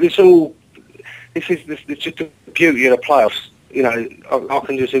know, it was all. This is just the beauty of the playoffs. You know, I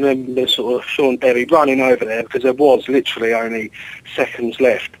can just remember sort of Sean Berry running over there because there was literally only seconds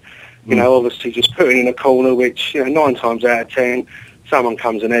left. You know, obviously just putting in a corner, which, you know, 9 times out of 10, someone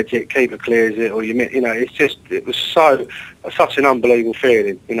comes and heads it, keeper clears it, or it was such an unbelievable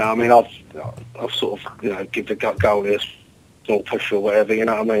feeling. You know, I mean, I've sort of, you know, give the goal this small push or whatever. You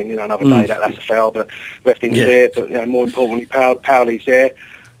know what I mean? You know, another day that's a foul, but everything's there. But, you know, more importantly, Powley's there.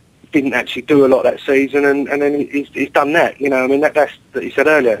 Didn't actually do a lot that season, and then he's done that. You know, I mean, that's that he said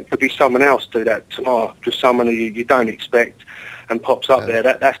earlier. It could be someone else do that tomorrow, just someone who you don't expect. And pops up there.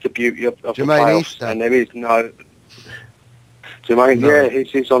 That's the beauty of the playoffs. Easter. And there is no Jermaine. No. Yeah,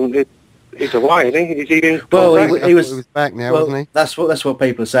 he's away, isn't he? Is he been? Well, he was back now, wasn't he? That's what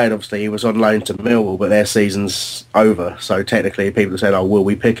people are saying. Obviously, he was on loan to Millwall, but their season's over. So technically, people are saying, "Oh, will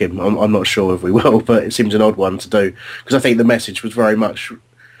we pick him?" I'm not sure if we will, but it seems an odd one to do because I think the message was very much,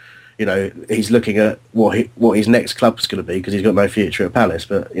 you know, he's looking at what his next club is going to be because he's got no future at Palace.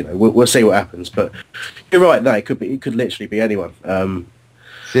 But you know, we'll see what happens. But you're right. No, it could literally be anyone.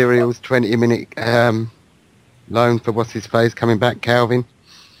 Serial's 20-minute loan for what's his face coming back, Calvin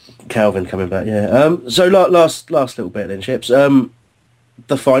coming back. Yeah. So last little bit then, Chips. The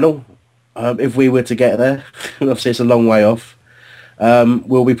final. If we were to get there, obviously it's a long way off.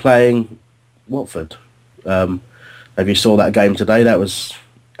 We'll be playing Watford. Have you saw that game today? That was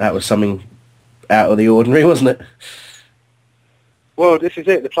something out of the ordinary, wasn't it? Well, this is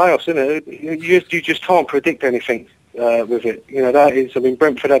it, the playoffs, isn't it? You just can't predict anything with it. You know, that is. I mean,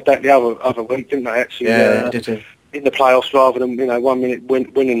 Brentford had that the other week, didn't they? Actually, did they? In the playoffs, rather than 1 minute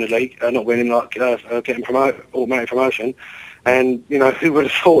winning the league, not winning getting automatic promotion. And you know, who would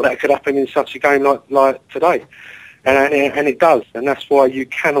have thought that could happen in such a game like today? And it does, and that's why you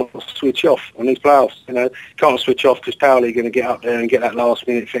cannot switch off on these playoffs. You know, you can't switch off because Powley going to get up there and get that last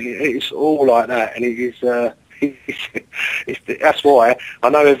minute thing. It's all like that, and it is. That's why I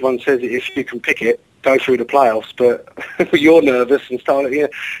know everyone says that if you can pick it, go through the playoffs, but you're nervous and start.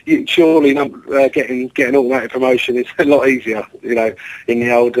 Surely getting automatic promotion is a lot easier. You know, in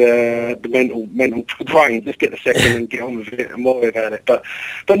the old the mental brain, just get the second and get on with it and worry about it. But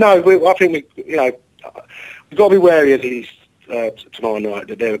no, I think we've got to be wary of these tomorrow night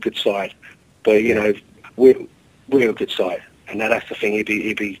that they're a good side, but you know we're a good side. And that's the thing.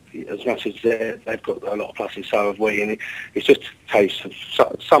 He'd be as much as they've got a lot of pluses, so have we. And it's just a case of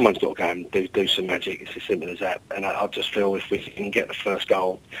someone's got to go and do some magic. It's as simple as that. And I just feel if we can get the first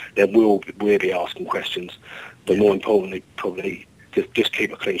goal, then we'll be asking questions. But more importantly, probably just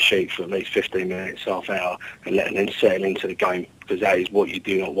keep a clean sheet for at least 15 minutes, half hour, and then settle into the game, because that is what you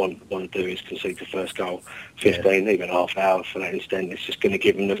do not want to do, is concede the first goal. 15, even half hour for that instant, it's just going to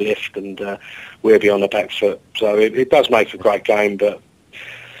give them the lift, and we'll be on the back foot. So it does make a great game, but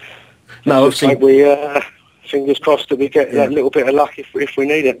no, obviously we fingers crossed that we get that little bit of luck if we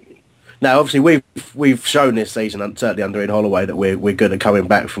need it. Now, obviously, we've shown this season, certainly under Ian Holloway, that we're good at coming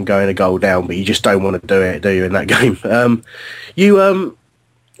back from going a goal down, but you just don't want to do it, do you, in that game?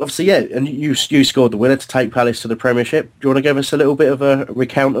 Obviously, yeah, and you scored the winner to take Palace to the Premiership. Do you want to give us a little bit of a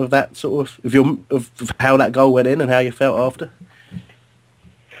recount of that sort of how that goal went in and how you felt after?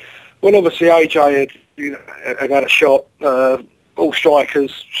 Well, obviously, AJ had a shot. All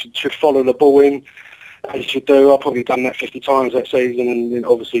strikers should follow the ball in, as you should do. I've probably done that 50 times that season, and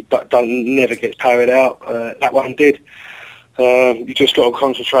obviously never gets parried out. That one did. You just got to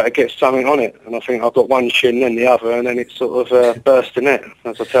concentrate to get something on it, and I think I've got one shin then the other, and then it sort of burst the net,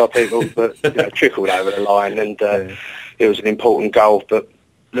 as I tell people, but trickled over the line, and it was an important goal. But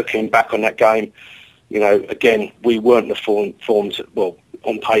looking back on that game, again, we weren't the forms. Well,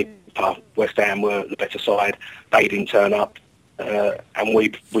 on paper, West Ham were the better side. They didn't turn up. And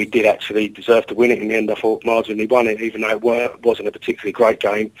we did actually deserve to win it in the end. I thought marginally won it, even though it wasn't a particularly great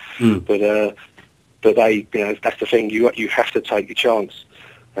game. But they, that's the thing. You have to take your chance,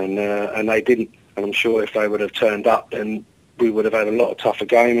 and they didn't. And I'm sure if they would have turned up, then we would have had a lot tougher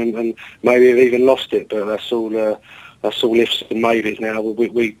game, and maybe have even lost it. But that's all ifs and maybes now.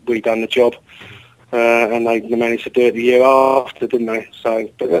 We done the job, and they managed to do it the year after, didn't they? So,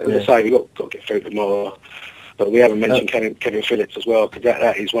 but as I say, we got to get through tomorrow. But we haven't mentioned Kevin Phillips as well, because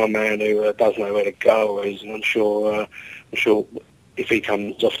that is one man who does know where to go. And I'm sure if he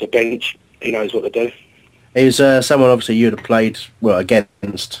comes off the bench, he knows what to do. He's someone obviously you'd have played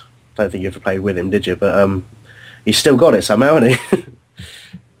against. I don't think you ever played with him, did you? But he's still got it somehow, hasn't he?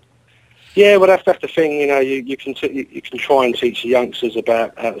 Yeah, well, that's the thing. You can try and teach the youngsters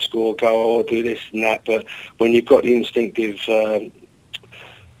about how to score a goal or do this and that, but when you've got the instinctive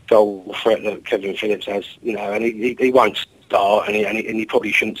goal threat that Kevin Phillips has, and he won't start, and he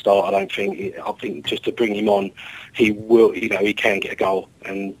probably shouldn't start. I don't think. I think just to bring him on, he will. He can get a goal,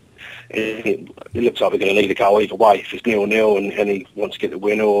 and it looks like we're going to need a goal either way. If it's 0-0 and he wants to get the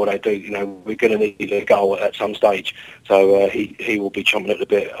winner, or they do, we're going to need a goal at some stage. So he will be chomping at the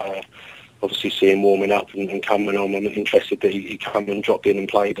bit. Obviously, see him warming up and coming on. I'm interested that he come and dropped in and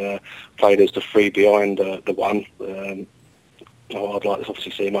played as the three behind the one. I'd like to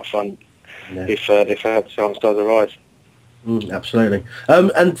obviously see him up front if that chance does arise. Absolutely.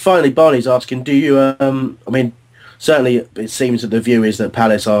 And finally, Barney's asking, do you, certainly it seems that the view is that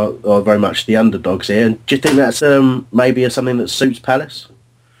Palace are very much the underdogs here. And do you think that's maybe something that suits Palace?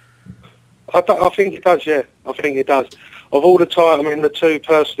 I think it does, yeah. I think it does. Of all the time, the two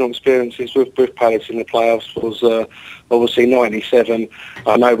personal experiences with Palace in the playoffs was obviously 97.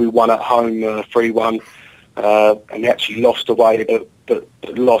 I know we won at home 3-1. And we actually lost away, but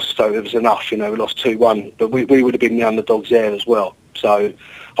lost, so it was enough. We lost 2-1, but we would have been the underdogs there as well. So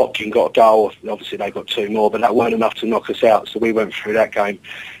Hopkins got a goal. Obviously, they got two more, but that weren't enough to knock us out. So we went through that game.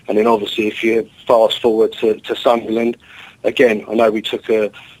 And then obviously, if you fast forward to Sunderland, again, I know we took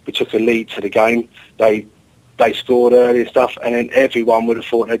a lead to the game. They scored early and stuff, and then everyone would have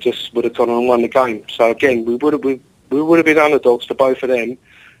thought they just would have gone on and won the game. So again, we would have been underdogs to both of them.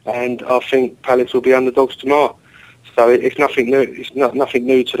 And I think Palace will be underdogs tomorrow. So it's nothing new. It's nothing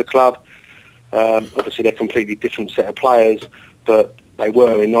new to the club. Obviously, they're a completely different set of players, but they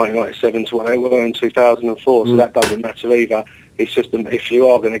were in 1997 to what they were in 2004. So that doesn't matter either. It's just if you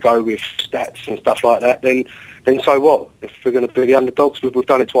are going to go with stats and stuff like that, then so what? If we're going to be the underdogs, we've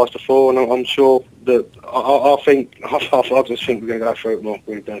done it twice before, and I'm sure that I just think we're going to go through it more.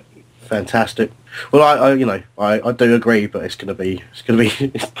 Really do. Fantastic. Well, I do agree, but it's going to be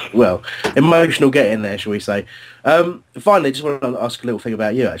well, emotional getting there, shall we say? Finally, just want to ask a little thing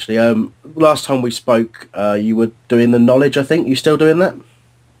about you. Actually, last time we spoke, you were doing the Knowledge. I think you still doing that?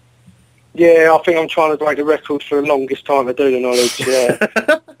 Yeah, I think I'm trying to break the record for the longest time to do the Knowledge. Yeah,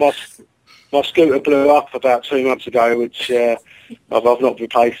 my scooter blew up about 2 months ago, which I've not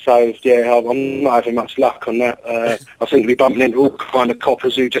replaced. So yeah, I'm not having much luck on that. I seem to be bumping into all kind of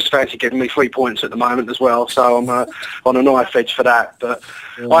coppers who just fancy giving me 3 points at the moment as well. So I'm on a knife edge for that. But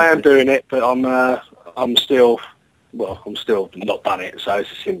I am doing it. But I'm still I'm still not done it, so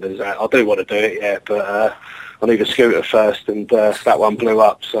it's as simple as that. I do want to do it, yeah, but I need a scooter first, and that one blew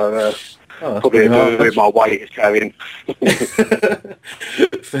up, so probably with my weight is going.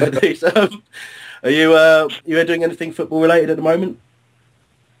 Are you doing anything football related at the moment?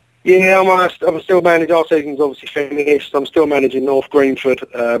 Yeah, I'm still managing. Our season's obviously finished. I'm still managing North Greenford,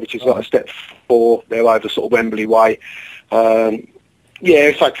 which is like a step 4. They're over sort of Wembley way. Yeah,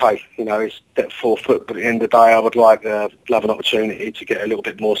 it's okay. You know, it's step 4 foot, but at the end of the day, I would like to have an opportunity to get a little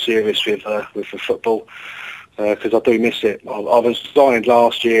bit more serious with the football, because I do miss it. I was signed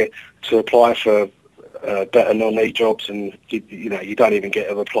last year to apply for better non-league jobs, and you know, you don't even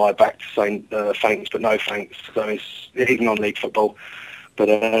get a reply back to saying thanks, but no thanks. So it's even non-league football. But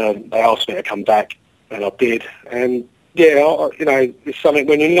they asked me to come back, and I did. And yeah, you know, it's something,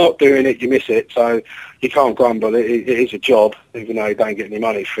 when you're not doing it, you miss it. So you can't grumble. It is a job, even though you don't get any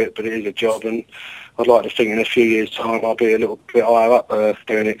money for it, but it is a job. And I'd like to think in a few years' time I'll be a little bit higher up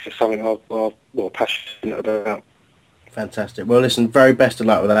doing it, 'cause it's something I'm passionate about. Fantastic. Well, listen, very best of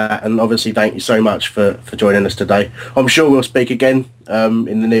luck with that, and obviously thank you so much for joining us today. I'm sure we'll speak again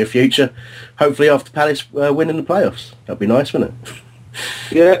in the near future, hopefully after Palace winning the playoffs. That'd be nice, wouldn't it?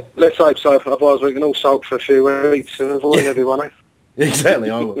 Yeah, let's hope so. Otherwise we can all sulk for a few weeks and avoid everyone, eh? Exactly,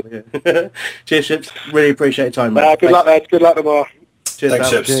 I will. Yeah. Cheers, Ships. Really appreciate your time, mate. Good luck, lads. Good luck tomorrow. Cheers, thanks,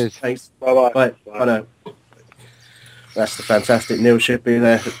 Ships. Ships. Thanks. Bye-bye. Bye. Bye now. That's the fantastic Neil Shippey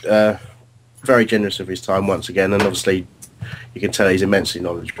there. Very generous of his time once again, and obviously you can tell he's immensely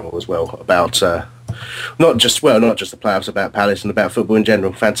knowledgeable as well about not just the playoffs, about Palace and about football in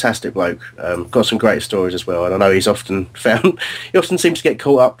general. Fantastic bloke. Got some great stories as well, and I know he often seems to get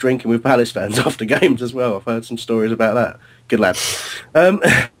caught up drinking with Palace fans after games as well. I've heard some stories about that. Good lad.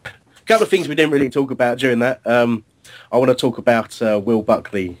 A couple of things we didn't really talk about during that. I want to talk about Will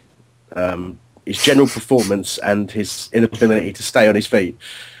Buckley, his general performance and his inability to stay on his feet.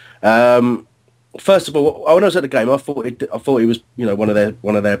 First of all, when I was at the game, I thought he was, you know, one of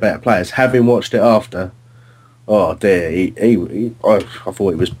their better players. Having watched it after, oh dear, I thought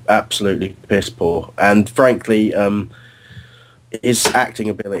he was absolutely piss poor. And frankly, his acting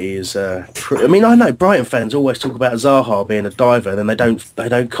ability is. I mean, I know Brighton fans always talk about Zaha being a diver, and then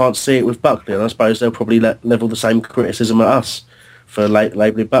can't see it with Buckley. And I suppose they'll probably level the same criticism at us for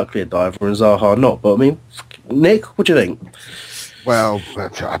labelling Buckley a diver and Zaha not. But I mean, Nick, what do you think? Well,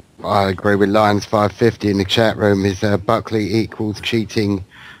 I agree with Lions 550 in the chat room. Is Buckley equals cheating,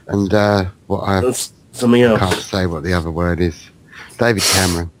 and That's something else. Can't say what the other word is. David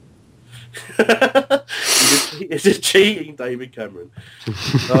Cameron. Is it cheating, David Cameron?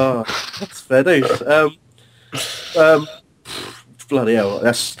 Oh, that's fair dues. Bloody hell,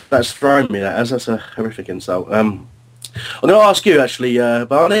 that's thrown me. That's a horrific insult. I'm going to ask you, actually,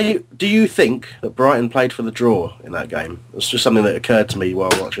 Barney, do you think that Brighton played for the draw in that game? It's just something that occurred to me while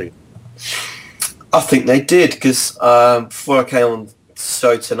watching. I think they did, because before I came on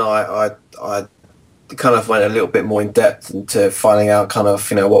show tonight, I kind of went a little bit more in depth into finding out kind of,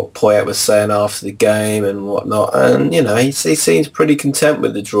 you know, what Poyet was saying after the game and whatnot. And, you know, he seems pretty content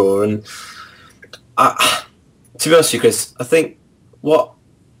with the draw. And to be honest with you, Chris, I think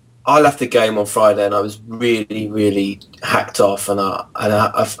I left the game on Friday and I was really, really hacked off, and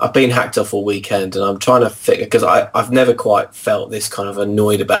I've been hacked off all weekend, and I'm trying to figure, because I've never quite felt this kind of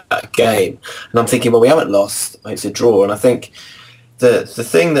annoyed about a game, and I'm thinking, well, we haven't lost, it's a draw, and I think the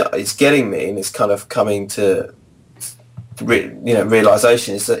thing that is getting me and is kind of coming to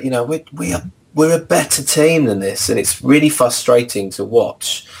realisation is that, you know, we're a better team than this, and it's really frustrating to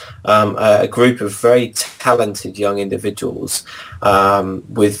watch a group of very talented young individuals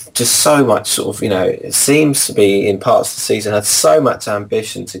with just so much sort of, you know, it seems to be in parts of the season had so much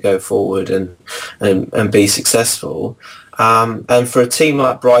ambition to go forward and be successful. And for a team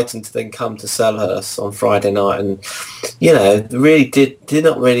like Brighton to then come to Selhurst on Friday night and, you know, really did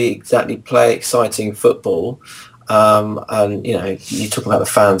not really exactly play exciting football. And, you know, you talked about the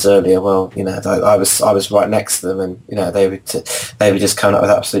fans earlier. Well, you know, I was right next to them, and, you know, they were just kind of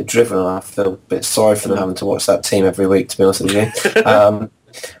with absolute drivel, and I feel a bit sorry for them having to watch that team every week, to be honest with you.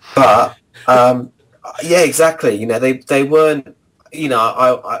 Yeah, exactly. You know, they weren't. You know,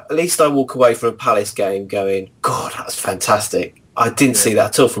 I at least I walk away from a Palace game going, God, that was fantastic. I didn't see that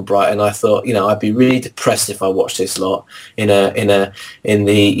at all from Brighton. I thought, you know, I'd be really depressed if I watched this lot in the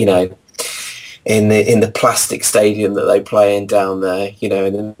plastic stadium that they play in down there, you know,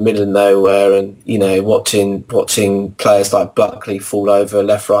 in the middle of nowhere, and, you know, watching players like Buckley fall over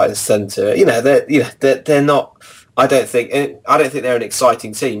left, right, and centre. You know, they're not. I don't think they're an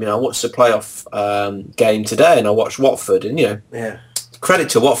exciting team. You know, I watched the playoff game today, and I watched Watford, and, you know, credit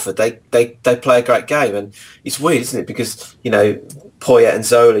to Watford, they play a great game, and it's weird, isn't it? Because Poyet and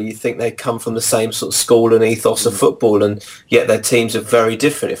Zola, you think they come from the same sort of school and ethos of football, and yet their teams are very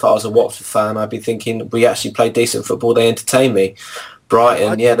different. If I was a Watford fan, I'd be thinking, we actually play decent football, they entertain me.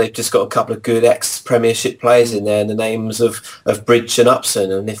 Brighton, they've just got a couple of good ex-Premiership players in there, and the names of Bridge and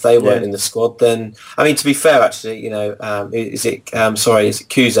Upson, and if they weren't in the squad, then, I mean, to be fair, actually, is it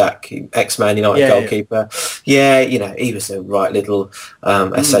Cusack, ex-Man United goalkeeper? Yeah, he was a right little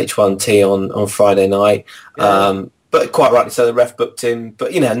SH1T on Friday night, but quite rightly so, the ref booked him,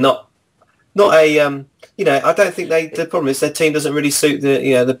 but, not a... I don't think the problem is their team doesn't really suit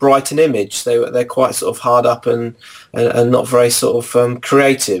the Brighton image. They're quite sort of hard up and not very sort of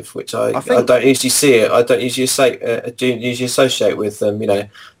creative, which I don't usually see it. I don't usually associate with the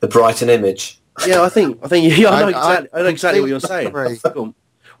Brighton image. Yeah, I think I know exactly what you're saying.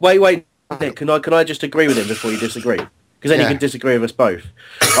 Wait, Nick, can I just agree with him before you disagree? Because then you can disagree with us both.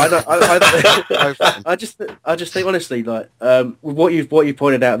 I just think honestly, like what you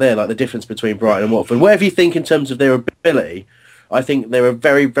pointed out there, like the difference between Brighton and Watford. Whatever you think in terms of their ability, I think they're a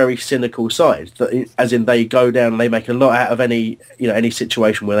very, very cynical side. As in, they go down and they make a lot out of any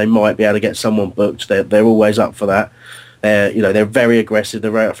situation where they might be able to get someone booked. They're always up for that. They're very aggressive.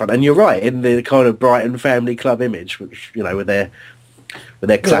 They're right up front. And you're right in the kind of Brighton family club image, which with their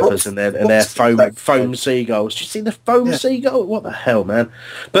clappers and their foam seagulls. Did you see the foam seagull? What the hell, man?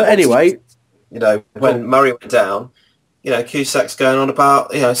 But anyway, when Murray went down, Cusack's going on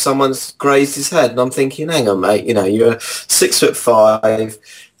about someone's grazed his head, and I'm thinking, hang on, mate, you're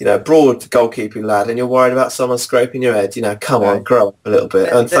 6'5", broad goalkeeping lad, and you're worried about someone scraping your head. Come on, grow up a little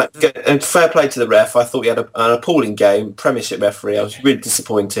bit. And fair play to the ref. I thought he had an appalling game. Premiership referee. I was really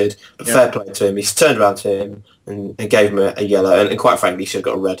disappointed, but fair play to him. He's turned around to him and gave him a yellow, and quite frankly, he should have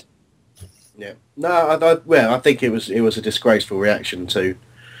got a red. Yeah. No, I think it was a disgraceful reaction to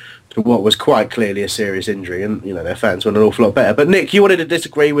what was quite clearly a serious injury, and their fans were an awful lot better. But Nick, you wanted to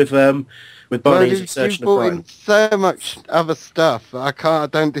disagree with Barney's assertion of Brighton. So much other stuff. I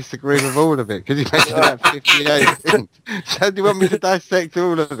don't disagree with all of it because you mentioned about 58 things. So do you want me to dissect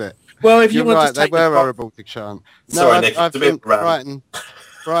all of it? Well, if you're right, they were horrible to chant. No, sorry, Nick, I think Brighton.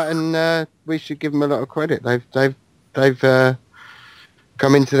 We should give them a lot of credit. They've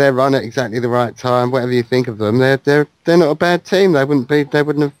come into their run at exactly the right time. Whatever you think of them, they're not a bad team. They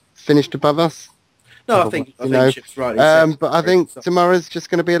wouldn't have finished above us. No, I think Chip's right. But I think tomorrow's just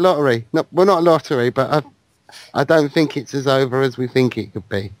going to be a lottery. Not a lottery, but I don't think it's as over as we think it could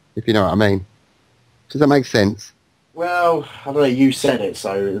be, if you know what I mean. Does that make sense? Well, I don't know, you said it,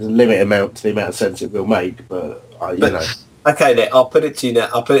 so there's a limit amount to the amount of sense it will make, but Okay, Nick, I'll put it to you, Nick.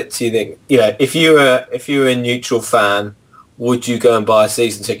 If you were a neutral fan, would you go and buy a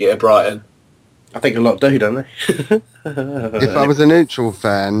season ticket at Brighton? I think a lot do, don't they? If I was a neutral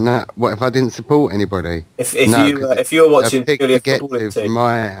fan, what if I didn't support anybody? If you were watching purely a football team,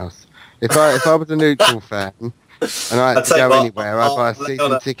 my house. If I was a neutral fan and I had to go anywhere, I'd buy a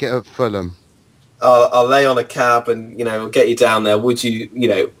season ticket at Fulham. I'll lay on a cab and we'll get you down there. Would you?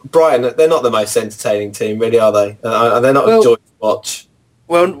 Brighton, they're not the most entertaining team, really, are they? They're not a joy to watch.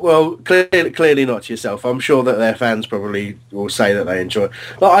 Well, clearly not to yourself. I'm sure that their fans probably will say that they enjoy it.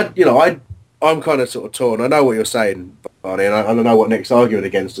 I'm kind of sort of torn. I know what you're saying, Barney, and I know what Nick's arguing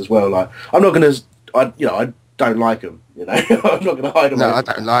against as well. Like, I'm not going to, I don't like them. I'm not going to hide them. No, I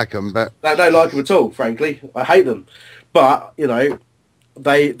don't like them, but I don't like them at all. Frankly, I hate them. But they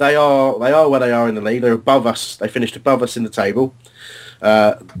are where they are in the league. They're above us. They finished above us in the table.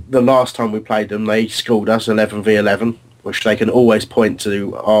 The last time we played them, they scored us 11v11, which they can always point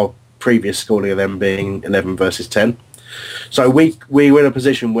to our previous scoring of them being 11 versus 10. So we were in a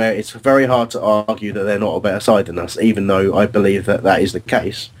position where it's very hard to argue that they're not a better side than us, even though I believe that is the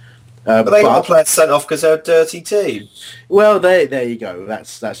case. But they got players sent off because they're a dirty team. Well, there you go.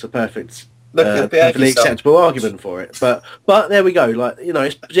 That's a perfectly acceptable argument for it. But there we go. Like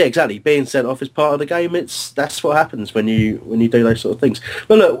exactly. Being sent off is part of the game. That's what happens when you do those sort of things.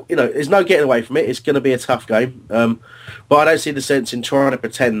 But look, there's no getting away from it. It's going to be a tough game. But I don't see the sense in trying to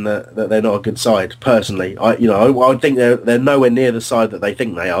pretend that they're not a good side. Personally, I think they're nowhere near the side that they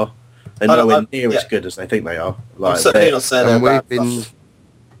think they are. They're nowhere near as good as they think they are. Like, I'm certainly not saying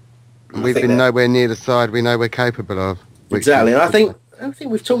we've been nowhere near the side we know we're capable of. Exactly, and I think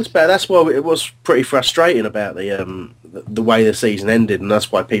we've talked about it. That's why it was pretty frustrating about the way the season ended, and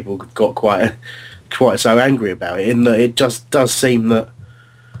that's why people got quite so angry about it. In that it just does seem that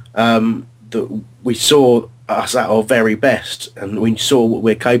that we saw us at our very best, and we saw what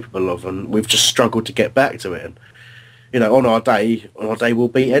we're capable of, and we've just struggled to get back to it. And on our day, we'll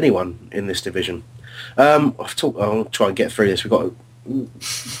beat anyone in this division. I'll try and get through this. We've got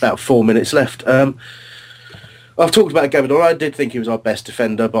about 4 minutes left. I've talked about Gabidon. I did think he was our best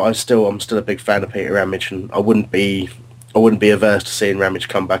defender, but I'm still a big fan of Peter Ramage, and I wouldn't be averse to seeing Ramage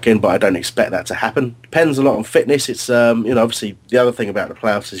come back in, but I don't expect that to happen. Depends a lot on fitness. It's obviously the other thing about the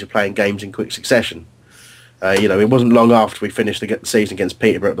playoffs is you're playing games in quick succession. It wasn't long after we finished the season against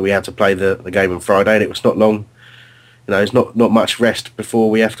Peterborough that we had to play the game on Friday, and it was not long. It's not much rest before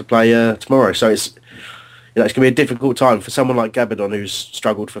we have to play tomorrow. So it's going to be a difficult time for someone like Gabidon, who's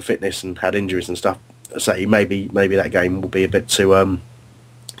struggled for fitness and had injuries and stuff. So maybe that game will be a bit too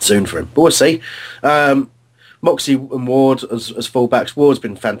soon for him. But we'll see. Moxie and Ward as fullbacks. Ward's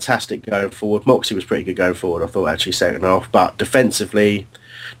been fantastic going forward. Moxie was pretty good going forward, I thought, actually, second half. But defensively,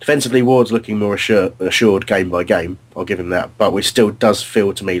 Ward's looking more assured game by game. I'll give him that. But it still does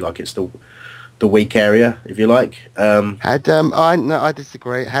feel to me like it's the weak area, if you like. I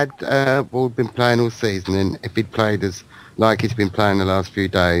disagree. Had Ward been playing all season, and if he'd played as like he's been playing the last few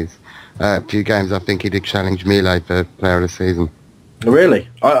days, few games, I think he'd have challenged Mealy for Player of the Season. Really?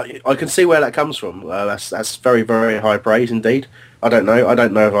 I can see where that comes from. That's very, very high praise indeed. I don't know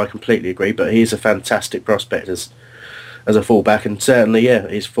if I completely agree, but he's a fantastic prospect as a fullback, and certainly,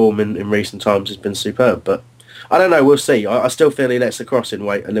 his form in recent times has been superb. But I don't know, we'll see. I still feel he lets the crossing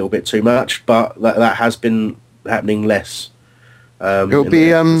weight a little bit too much, but that has been happening less. It'll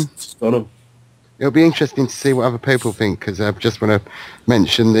be interesting to see what other people think, because I just want to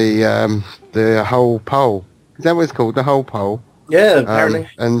mention the whole poll. Is that what it's called? The whole poll? Yeah, apparently.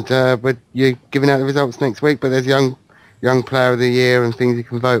 But you're giving out the results next week, but there's young player of the year and things you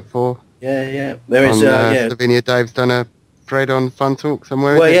can vote for. Yeah. There is. Lavinia Dave's done a thread on Fun Talk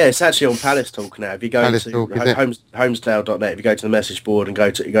somewhere. Well, it's actually on Palace Talk now. If you go to homesdale.net, if you go to the message board and go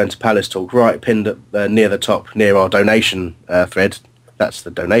into Palace Talk, right pinned up, near the top, near our donation thread. That's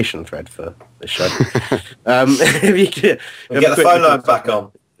the donation thread for this show. If you get the phone line back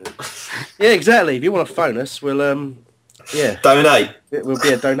on. Yeah, exactly. If you want to phone us, we'll donate. We'll be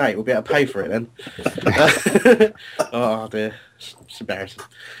able to pay for it then. Oh dear, it's embarrassing.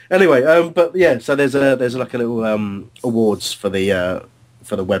 Anyway, so there's like a little awards for the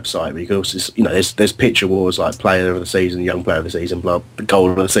website. Because there's pitch awards like Player of the Season, Young Player of the Season, Goal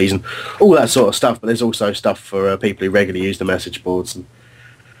of the Season, all that sort of stuff. But there's also stuff for people who regularly use the message boards.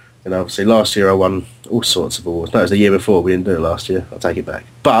 And obviously last year I won all sorts of awards. No, it was the year before. We didn't do it last year. I'll take it back.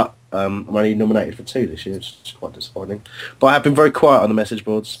 But I'm only nominated for 2 this year, which is quite disappointing. But I have been very quiet on the message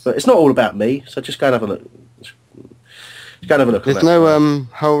boards. But it's not all about me, so just go and have a look. There's no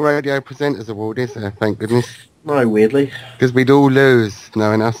whole radio presenters award, is there? Thank goodness. No, weirdly. Because we'd all lose,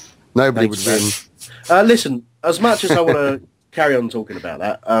 knowing us. Nobody would win. Listen, as much as I want to carry on talking about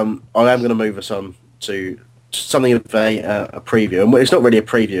that, I am going to move us on to something of a preview. And it's not really a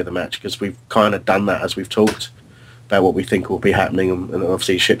preview of the match, because we've kind of done that as we've talked about what we think will be happening, and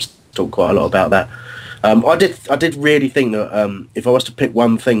obviously Ships talk quite a lot about that. I did really think that if I was to pick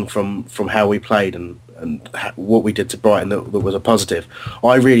one thing from how we played and what we did to Brighton that was a positive,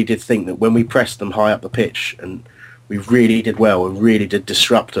 I really did think that when we pressed them high up the pitch and we really did well and really did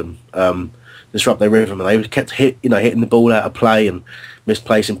disrupt them, disrupt their rhythm, and they kept hitting the ball out of play and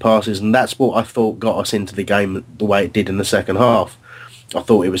misplacing passes, and that's what I thought got us into the game the way it did in the second half. I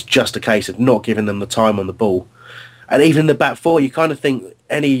thought it was just a case of not giving them the time on the ball. And even in the back four, you kind of think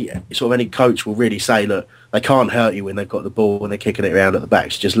any coach will really say, look, they can't hurt you when they've got the ball and they're kicking it around at the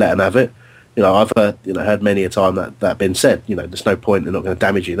back, so just let them have it. I've heard many a time that been said. There's no point; they're not going to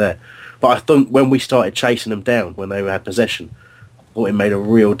damage you there. But I think when we started chasing them down when they had possession, I thought it made a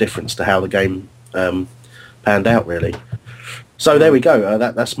real difference to how the game panned out, really. So there we go.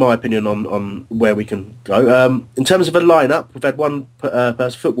 That's my opinion on where we can go. In terms of a lineup, we've had one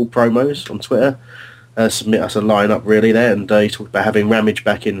person, Football Promos on Twitter, submit us a lineup really there, and he talked about having Ramage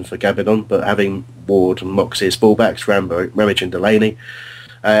back in for Gabidon, but having Ward and Moxie as fullbacks, Ramage and Delaney.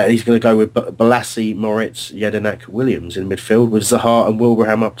 He's going to go with Balassi, Moritz, Jedinak, Williams in midfield, with Zaha and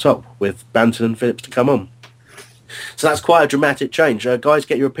Wilbraham up top, with Banton and Phillips to come on. So that's quite a dramatic change. Guys,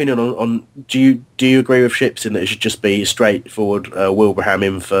 get your opinion on do you agree with Ships in that it should just be straightforward Wilbraham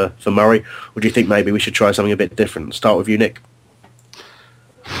in for Murray, or do you think maybe we should try something a bit different? Start with you, Nick.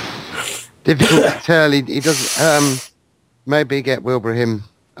 Difficult to tell. He doesn't. Maybe get Wilbraham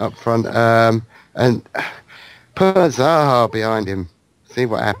up front and put Zaha behind him. See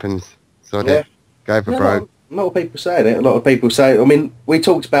what happens. Go for broke. A lot of people saying it. A lot of people say. I mean, we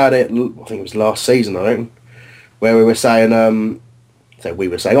talked about it. I think it was last season, I think, where we were saying. I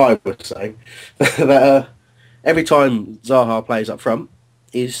was saying that every time Zaha plays up front,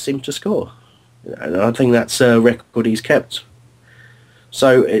 he seems to score, and I think that's a record he's kept.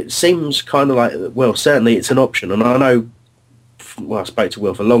 So it seems kind of like, well, certainly it's an option, and I know I spoke to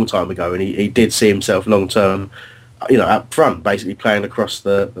Wilf a long time ago, and he did see himself long term, up front, basically playing across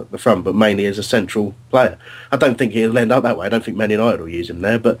the front, but mainly as a central player. I don't think he'll end up that way. I don't think Man United will use him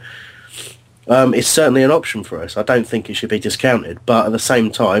there, but it's certainly an option for us. I don't think it should be discounted, but at the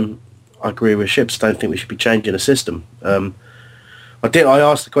same time, I agree with Ships. I don't think we should be changing the system. I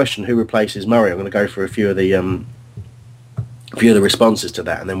asked the question, who replaces Murray? I'm going to go for a few of the responses to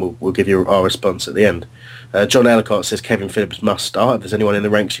that, and then we'll give you our response at the end. John Ellicott says Kevin Phillips must start. If there's anyone in the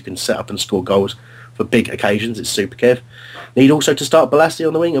ranks who can set up and score goals for big occasions, it's Super Kev. Need also to start Balassi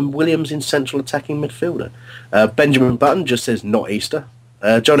on the wing and Williams in central attacking midfielder. Benjamin Button just says not Easter.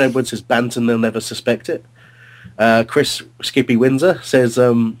 John Edwards says Banton, they'll never suspect it. Chris Skippy Windsor says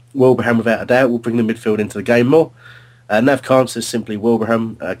Wilbraham without a doubt will bring the midfield into the game more. Nav Khan says simply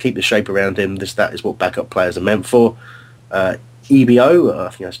Wilbraham, keep the shape around him. That is what backup players are meant for. EBO, I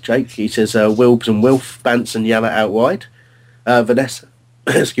think that's Jake, he says Wilbs and Wilf, Bance and Yalla out wide. Vanessa,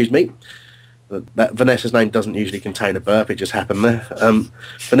 excuse me, Vanessa's name doesn't usually contain a burp, it just happened there.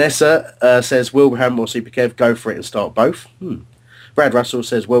 Vanessa says Wilbraham or Super Kev, go for it and start both. Brad Russell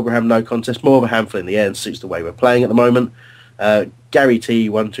says Wilbraham no contest, more of a handful in the air and suits the way we're playing at the moment. Gary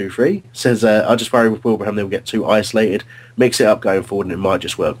T123 says I just worry with Wilbraham they'll get too isolated, mix it up going forward and it might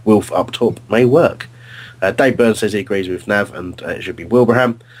just work. Wilf up top may work. Dave Burns says he agrees with Nav and it should be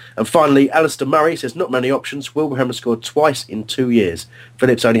Wilbraham. And finally, Alistair Murray says not many options. Wilbraham has scored twice in 2 years.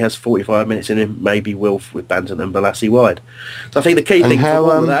 Phillips only has 45 minutes in him. Maybe Wilf with Banton and Balassi wide. So I think the key thing for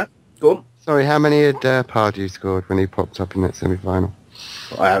all of that... Go on. Sorry, how many had Pardew scored when he popped up in that semi-final?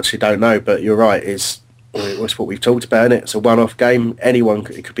 I actually don't know, but you're right. It's what we've talked about, isn't it? It's a one-off game.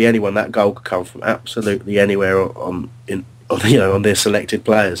 It could be anyone. That goal could come from absolutely anywhere on their selected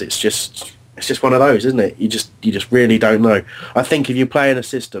players. It's just one of those, isn't it? You just really don't know. I think if you're playing a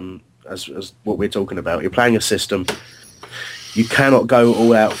system, as what we're talking about, you're playing a system, you cannot go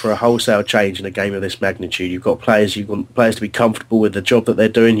all out for a wholesale change in a game of this magnitude. You've got players, you want players to be comfortable with the job that they're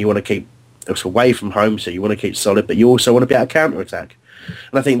doing. You want to keep us away from home, so you want to keep solid, but you also want to be able to counter-attack.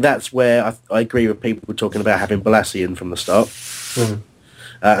 And I think that's where I agree with people talking about having Balassi in from the start.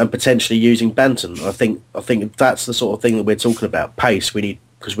 And potentially using Banton. I think that's the sort of thing that we're talking about. Pace, we need,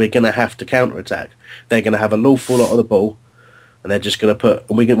 because we're going to have to counter-attack. They're going to have an awful lot of the ball, and they're just going to put...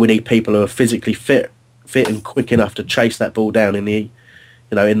 And we need people who are physically fit and quick enough to chase that ball down in the,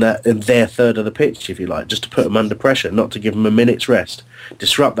 in their third of the pitch, if you like, just to put them under pressure, not to give them a minute's rest,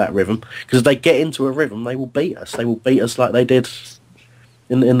 disrupt that rhythm. Because if they get into a rhythm, they will beat us. They will beat us like they did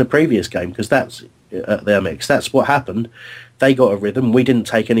in the previous game, because that's their mix. That's what happened. They got a rhythm. We didn't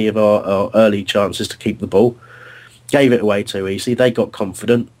take any of our early chances to keep the ball. Gave it away too easy. They got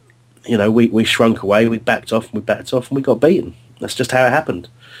confident. We shrunk away. We backed off, and we got beaten. That's just how it happened.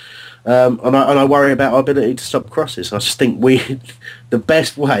 And I worry about our ability to stop crosses. I just think the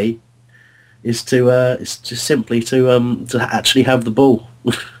best way is just simply to actually have the ball.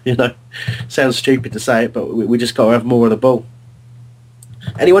 Sounds stupid to say it, but we just got to have more of the ball.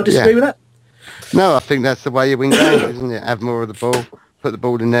 Anyone disagree with that? No, I think that's the way you win games, isn't it? Have more of the ball, put the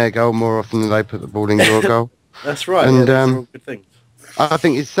ball in their goal more often than they put the ball in your goal. That's right. And that's all good things. I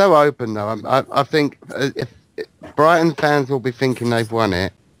think it's so open, though. I think if Brighton fans will be thinking they've won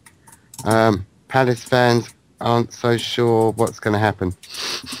it. Palace fans aren't so sure what's going to happen.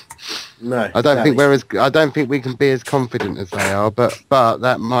 No, I don't think we can be as confident as they are, but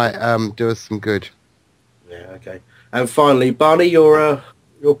that might do us some good. Yeah. Okay. And finally, Barney, your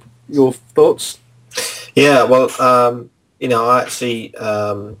thoughts? Yeah. Well,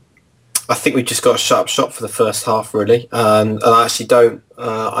 I think we've just got to shut up shop for the first half, really. And I actually don't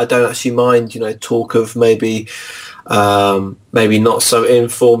actually mind, talk of maybe not so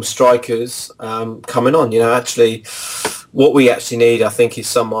informed strikers coming on. Actually, what we actually need, I think, is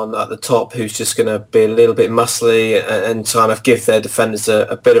someone at the top who's just going to be a little bit muscly and kind of give their defenders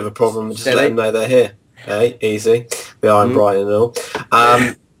a bit of a problem and just let them know they're here. Hey, easy. We are in Brighton and all.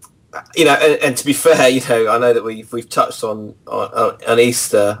 And to be fair, I know that we've touched on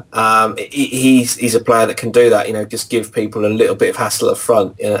Easter. He's a player that can do that. Just give people a little bit of hassle up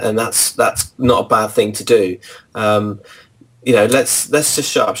front, and that's not a bad thing to do. Let's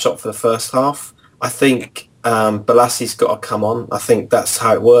just shut up shop for the first half. I think Balassi's got to come on. I think that's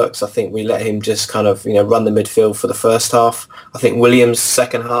how it works. I think we let him just kind of run the midfield for the first half. I think Williams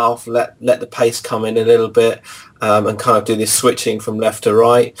second half let the pace come in a little bit and kind of do this switching from left to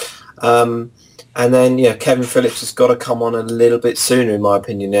right. And then Kevin Phillips has got to come on a little bit sooner, in my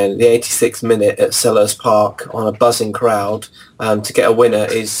opinion. The 86th minute at Selhurst Park on a buzzing crowd to get a winner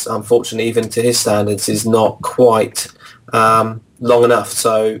is, unfortunately, even to his standards, is not quite long enough.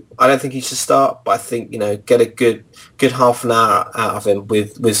 So I don't think he should start, but I think, get a good half an hour out of him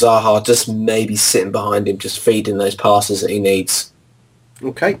with Zaha just maybe sitting behind him, just feeding those passes that he needs.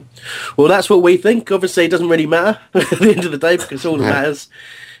 Okay. Well, that's what we think. Obviously, it doesn't really matter at the end of the day, because all that matters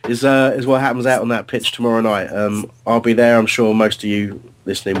is what happens out on that pitch tomorrow night. I'll be there. I'm sure most of you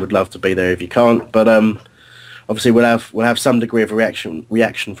listening would love to be there if you can't. But obviously, we'll have some degree of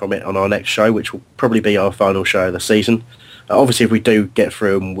reaction from it on our next show, which will probably be our final show of the season. Obviously, if we do get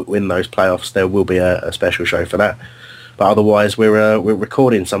through and win those playoffs, there will be a special show for that. But otherwise, we're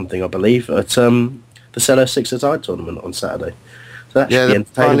recording something, I believe, at the Selhurst Six-a-Side tournament on Saturday. So that should be entertaining.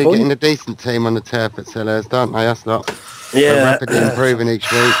 Finally getting a decent team on the turf at Selhurst, aren't they? Us lot. Yeah, rapidly improving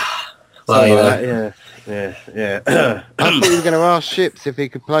each week. Yeah. I thought you were going to ask Ships if he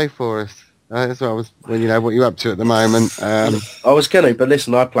could play for us. That's what I was. Well, what you're up to at the moment. I was going to, but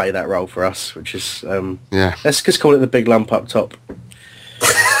listen, I play that role for us, which is let's just call it the big lump up top.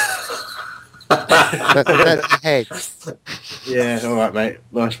 That's the head. Yeah, all right, mate.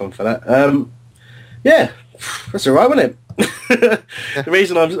 Nice one for that. Yeah, that's all right, wasn't it? The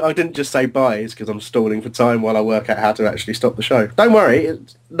reason I didn't just say bye is because I'm stalling for time while I work out how to actually stop the show. Don't worry,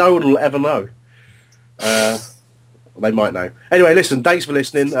 no one will ever know. They might know. Anyway, listen, thanks for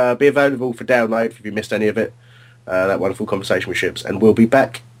listening. Be available for download if you missed any of it. That wonderful conversation with Ships. And we'll be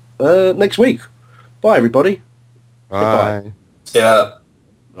back next week. Bye, everybody. Bye. Yeah.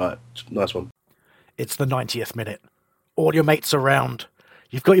 Right, nice one. It's the 90th minute. All your mates around.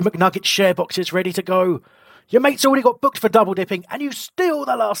 You've got your McNugget share boxes ready to go. Your mate's already got booked for double dipping, and you steal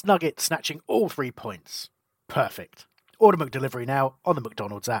the last nugget, snatching all 3 points. Perfect. Order McDelivery now on the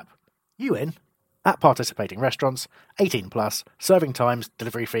McDonald's app. You in? At participating restaurants, 18 plus, serving times,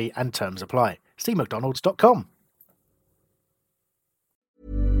 delivery fee and terms apply. See mcdonalds.com.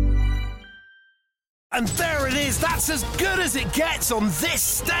 And there it is, that's as good as it gets on this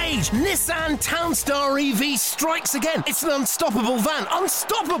stage. Nissan Townstar EV strikes again. It's an unstoppable van,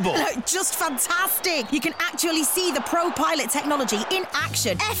 unstoppable. Just fantastic. You can actually see the ProPilot technology in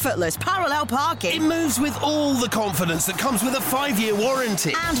action. Effortless parallel parking. It moves with all the confidence that comes with a 5-year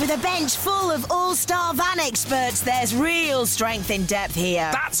warranty. And with a bench full of all-star van experts, there's real strength in depth here.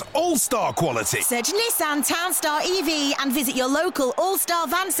 That's all-star quality. Search Nissan Townstar EV and visit your local all-star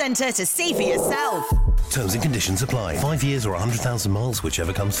van centre to see for yourself. Terms and conditions apply. 5 years or 100,000 miles,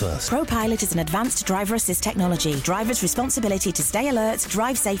 whichever comes first. ProPilot is an advanced driver assist technology. Driver's responsibility to stay alert,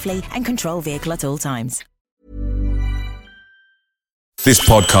 drive safely, and control vehicle at all times. This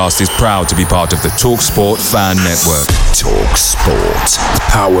podcast is proud to be part of the TalkSport Fan Network. TalkSport.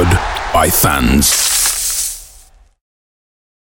 Powered by fans.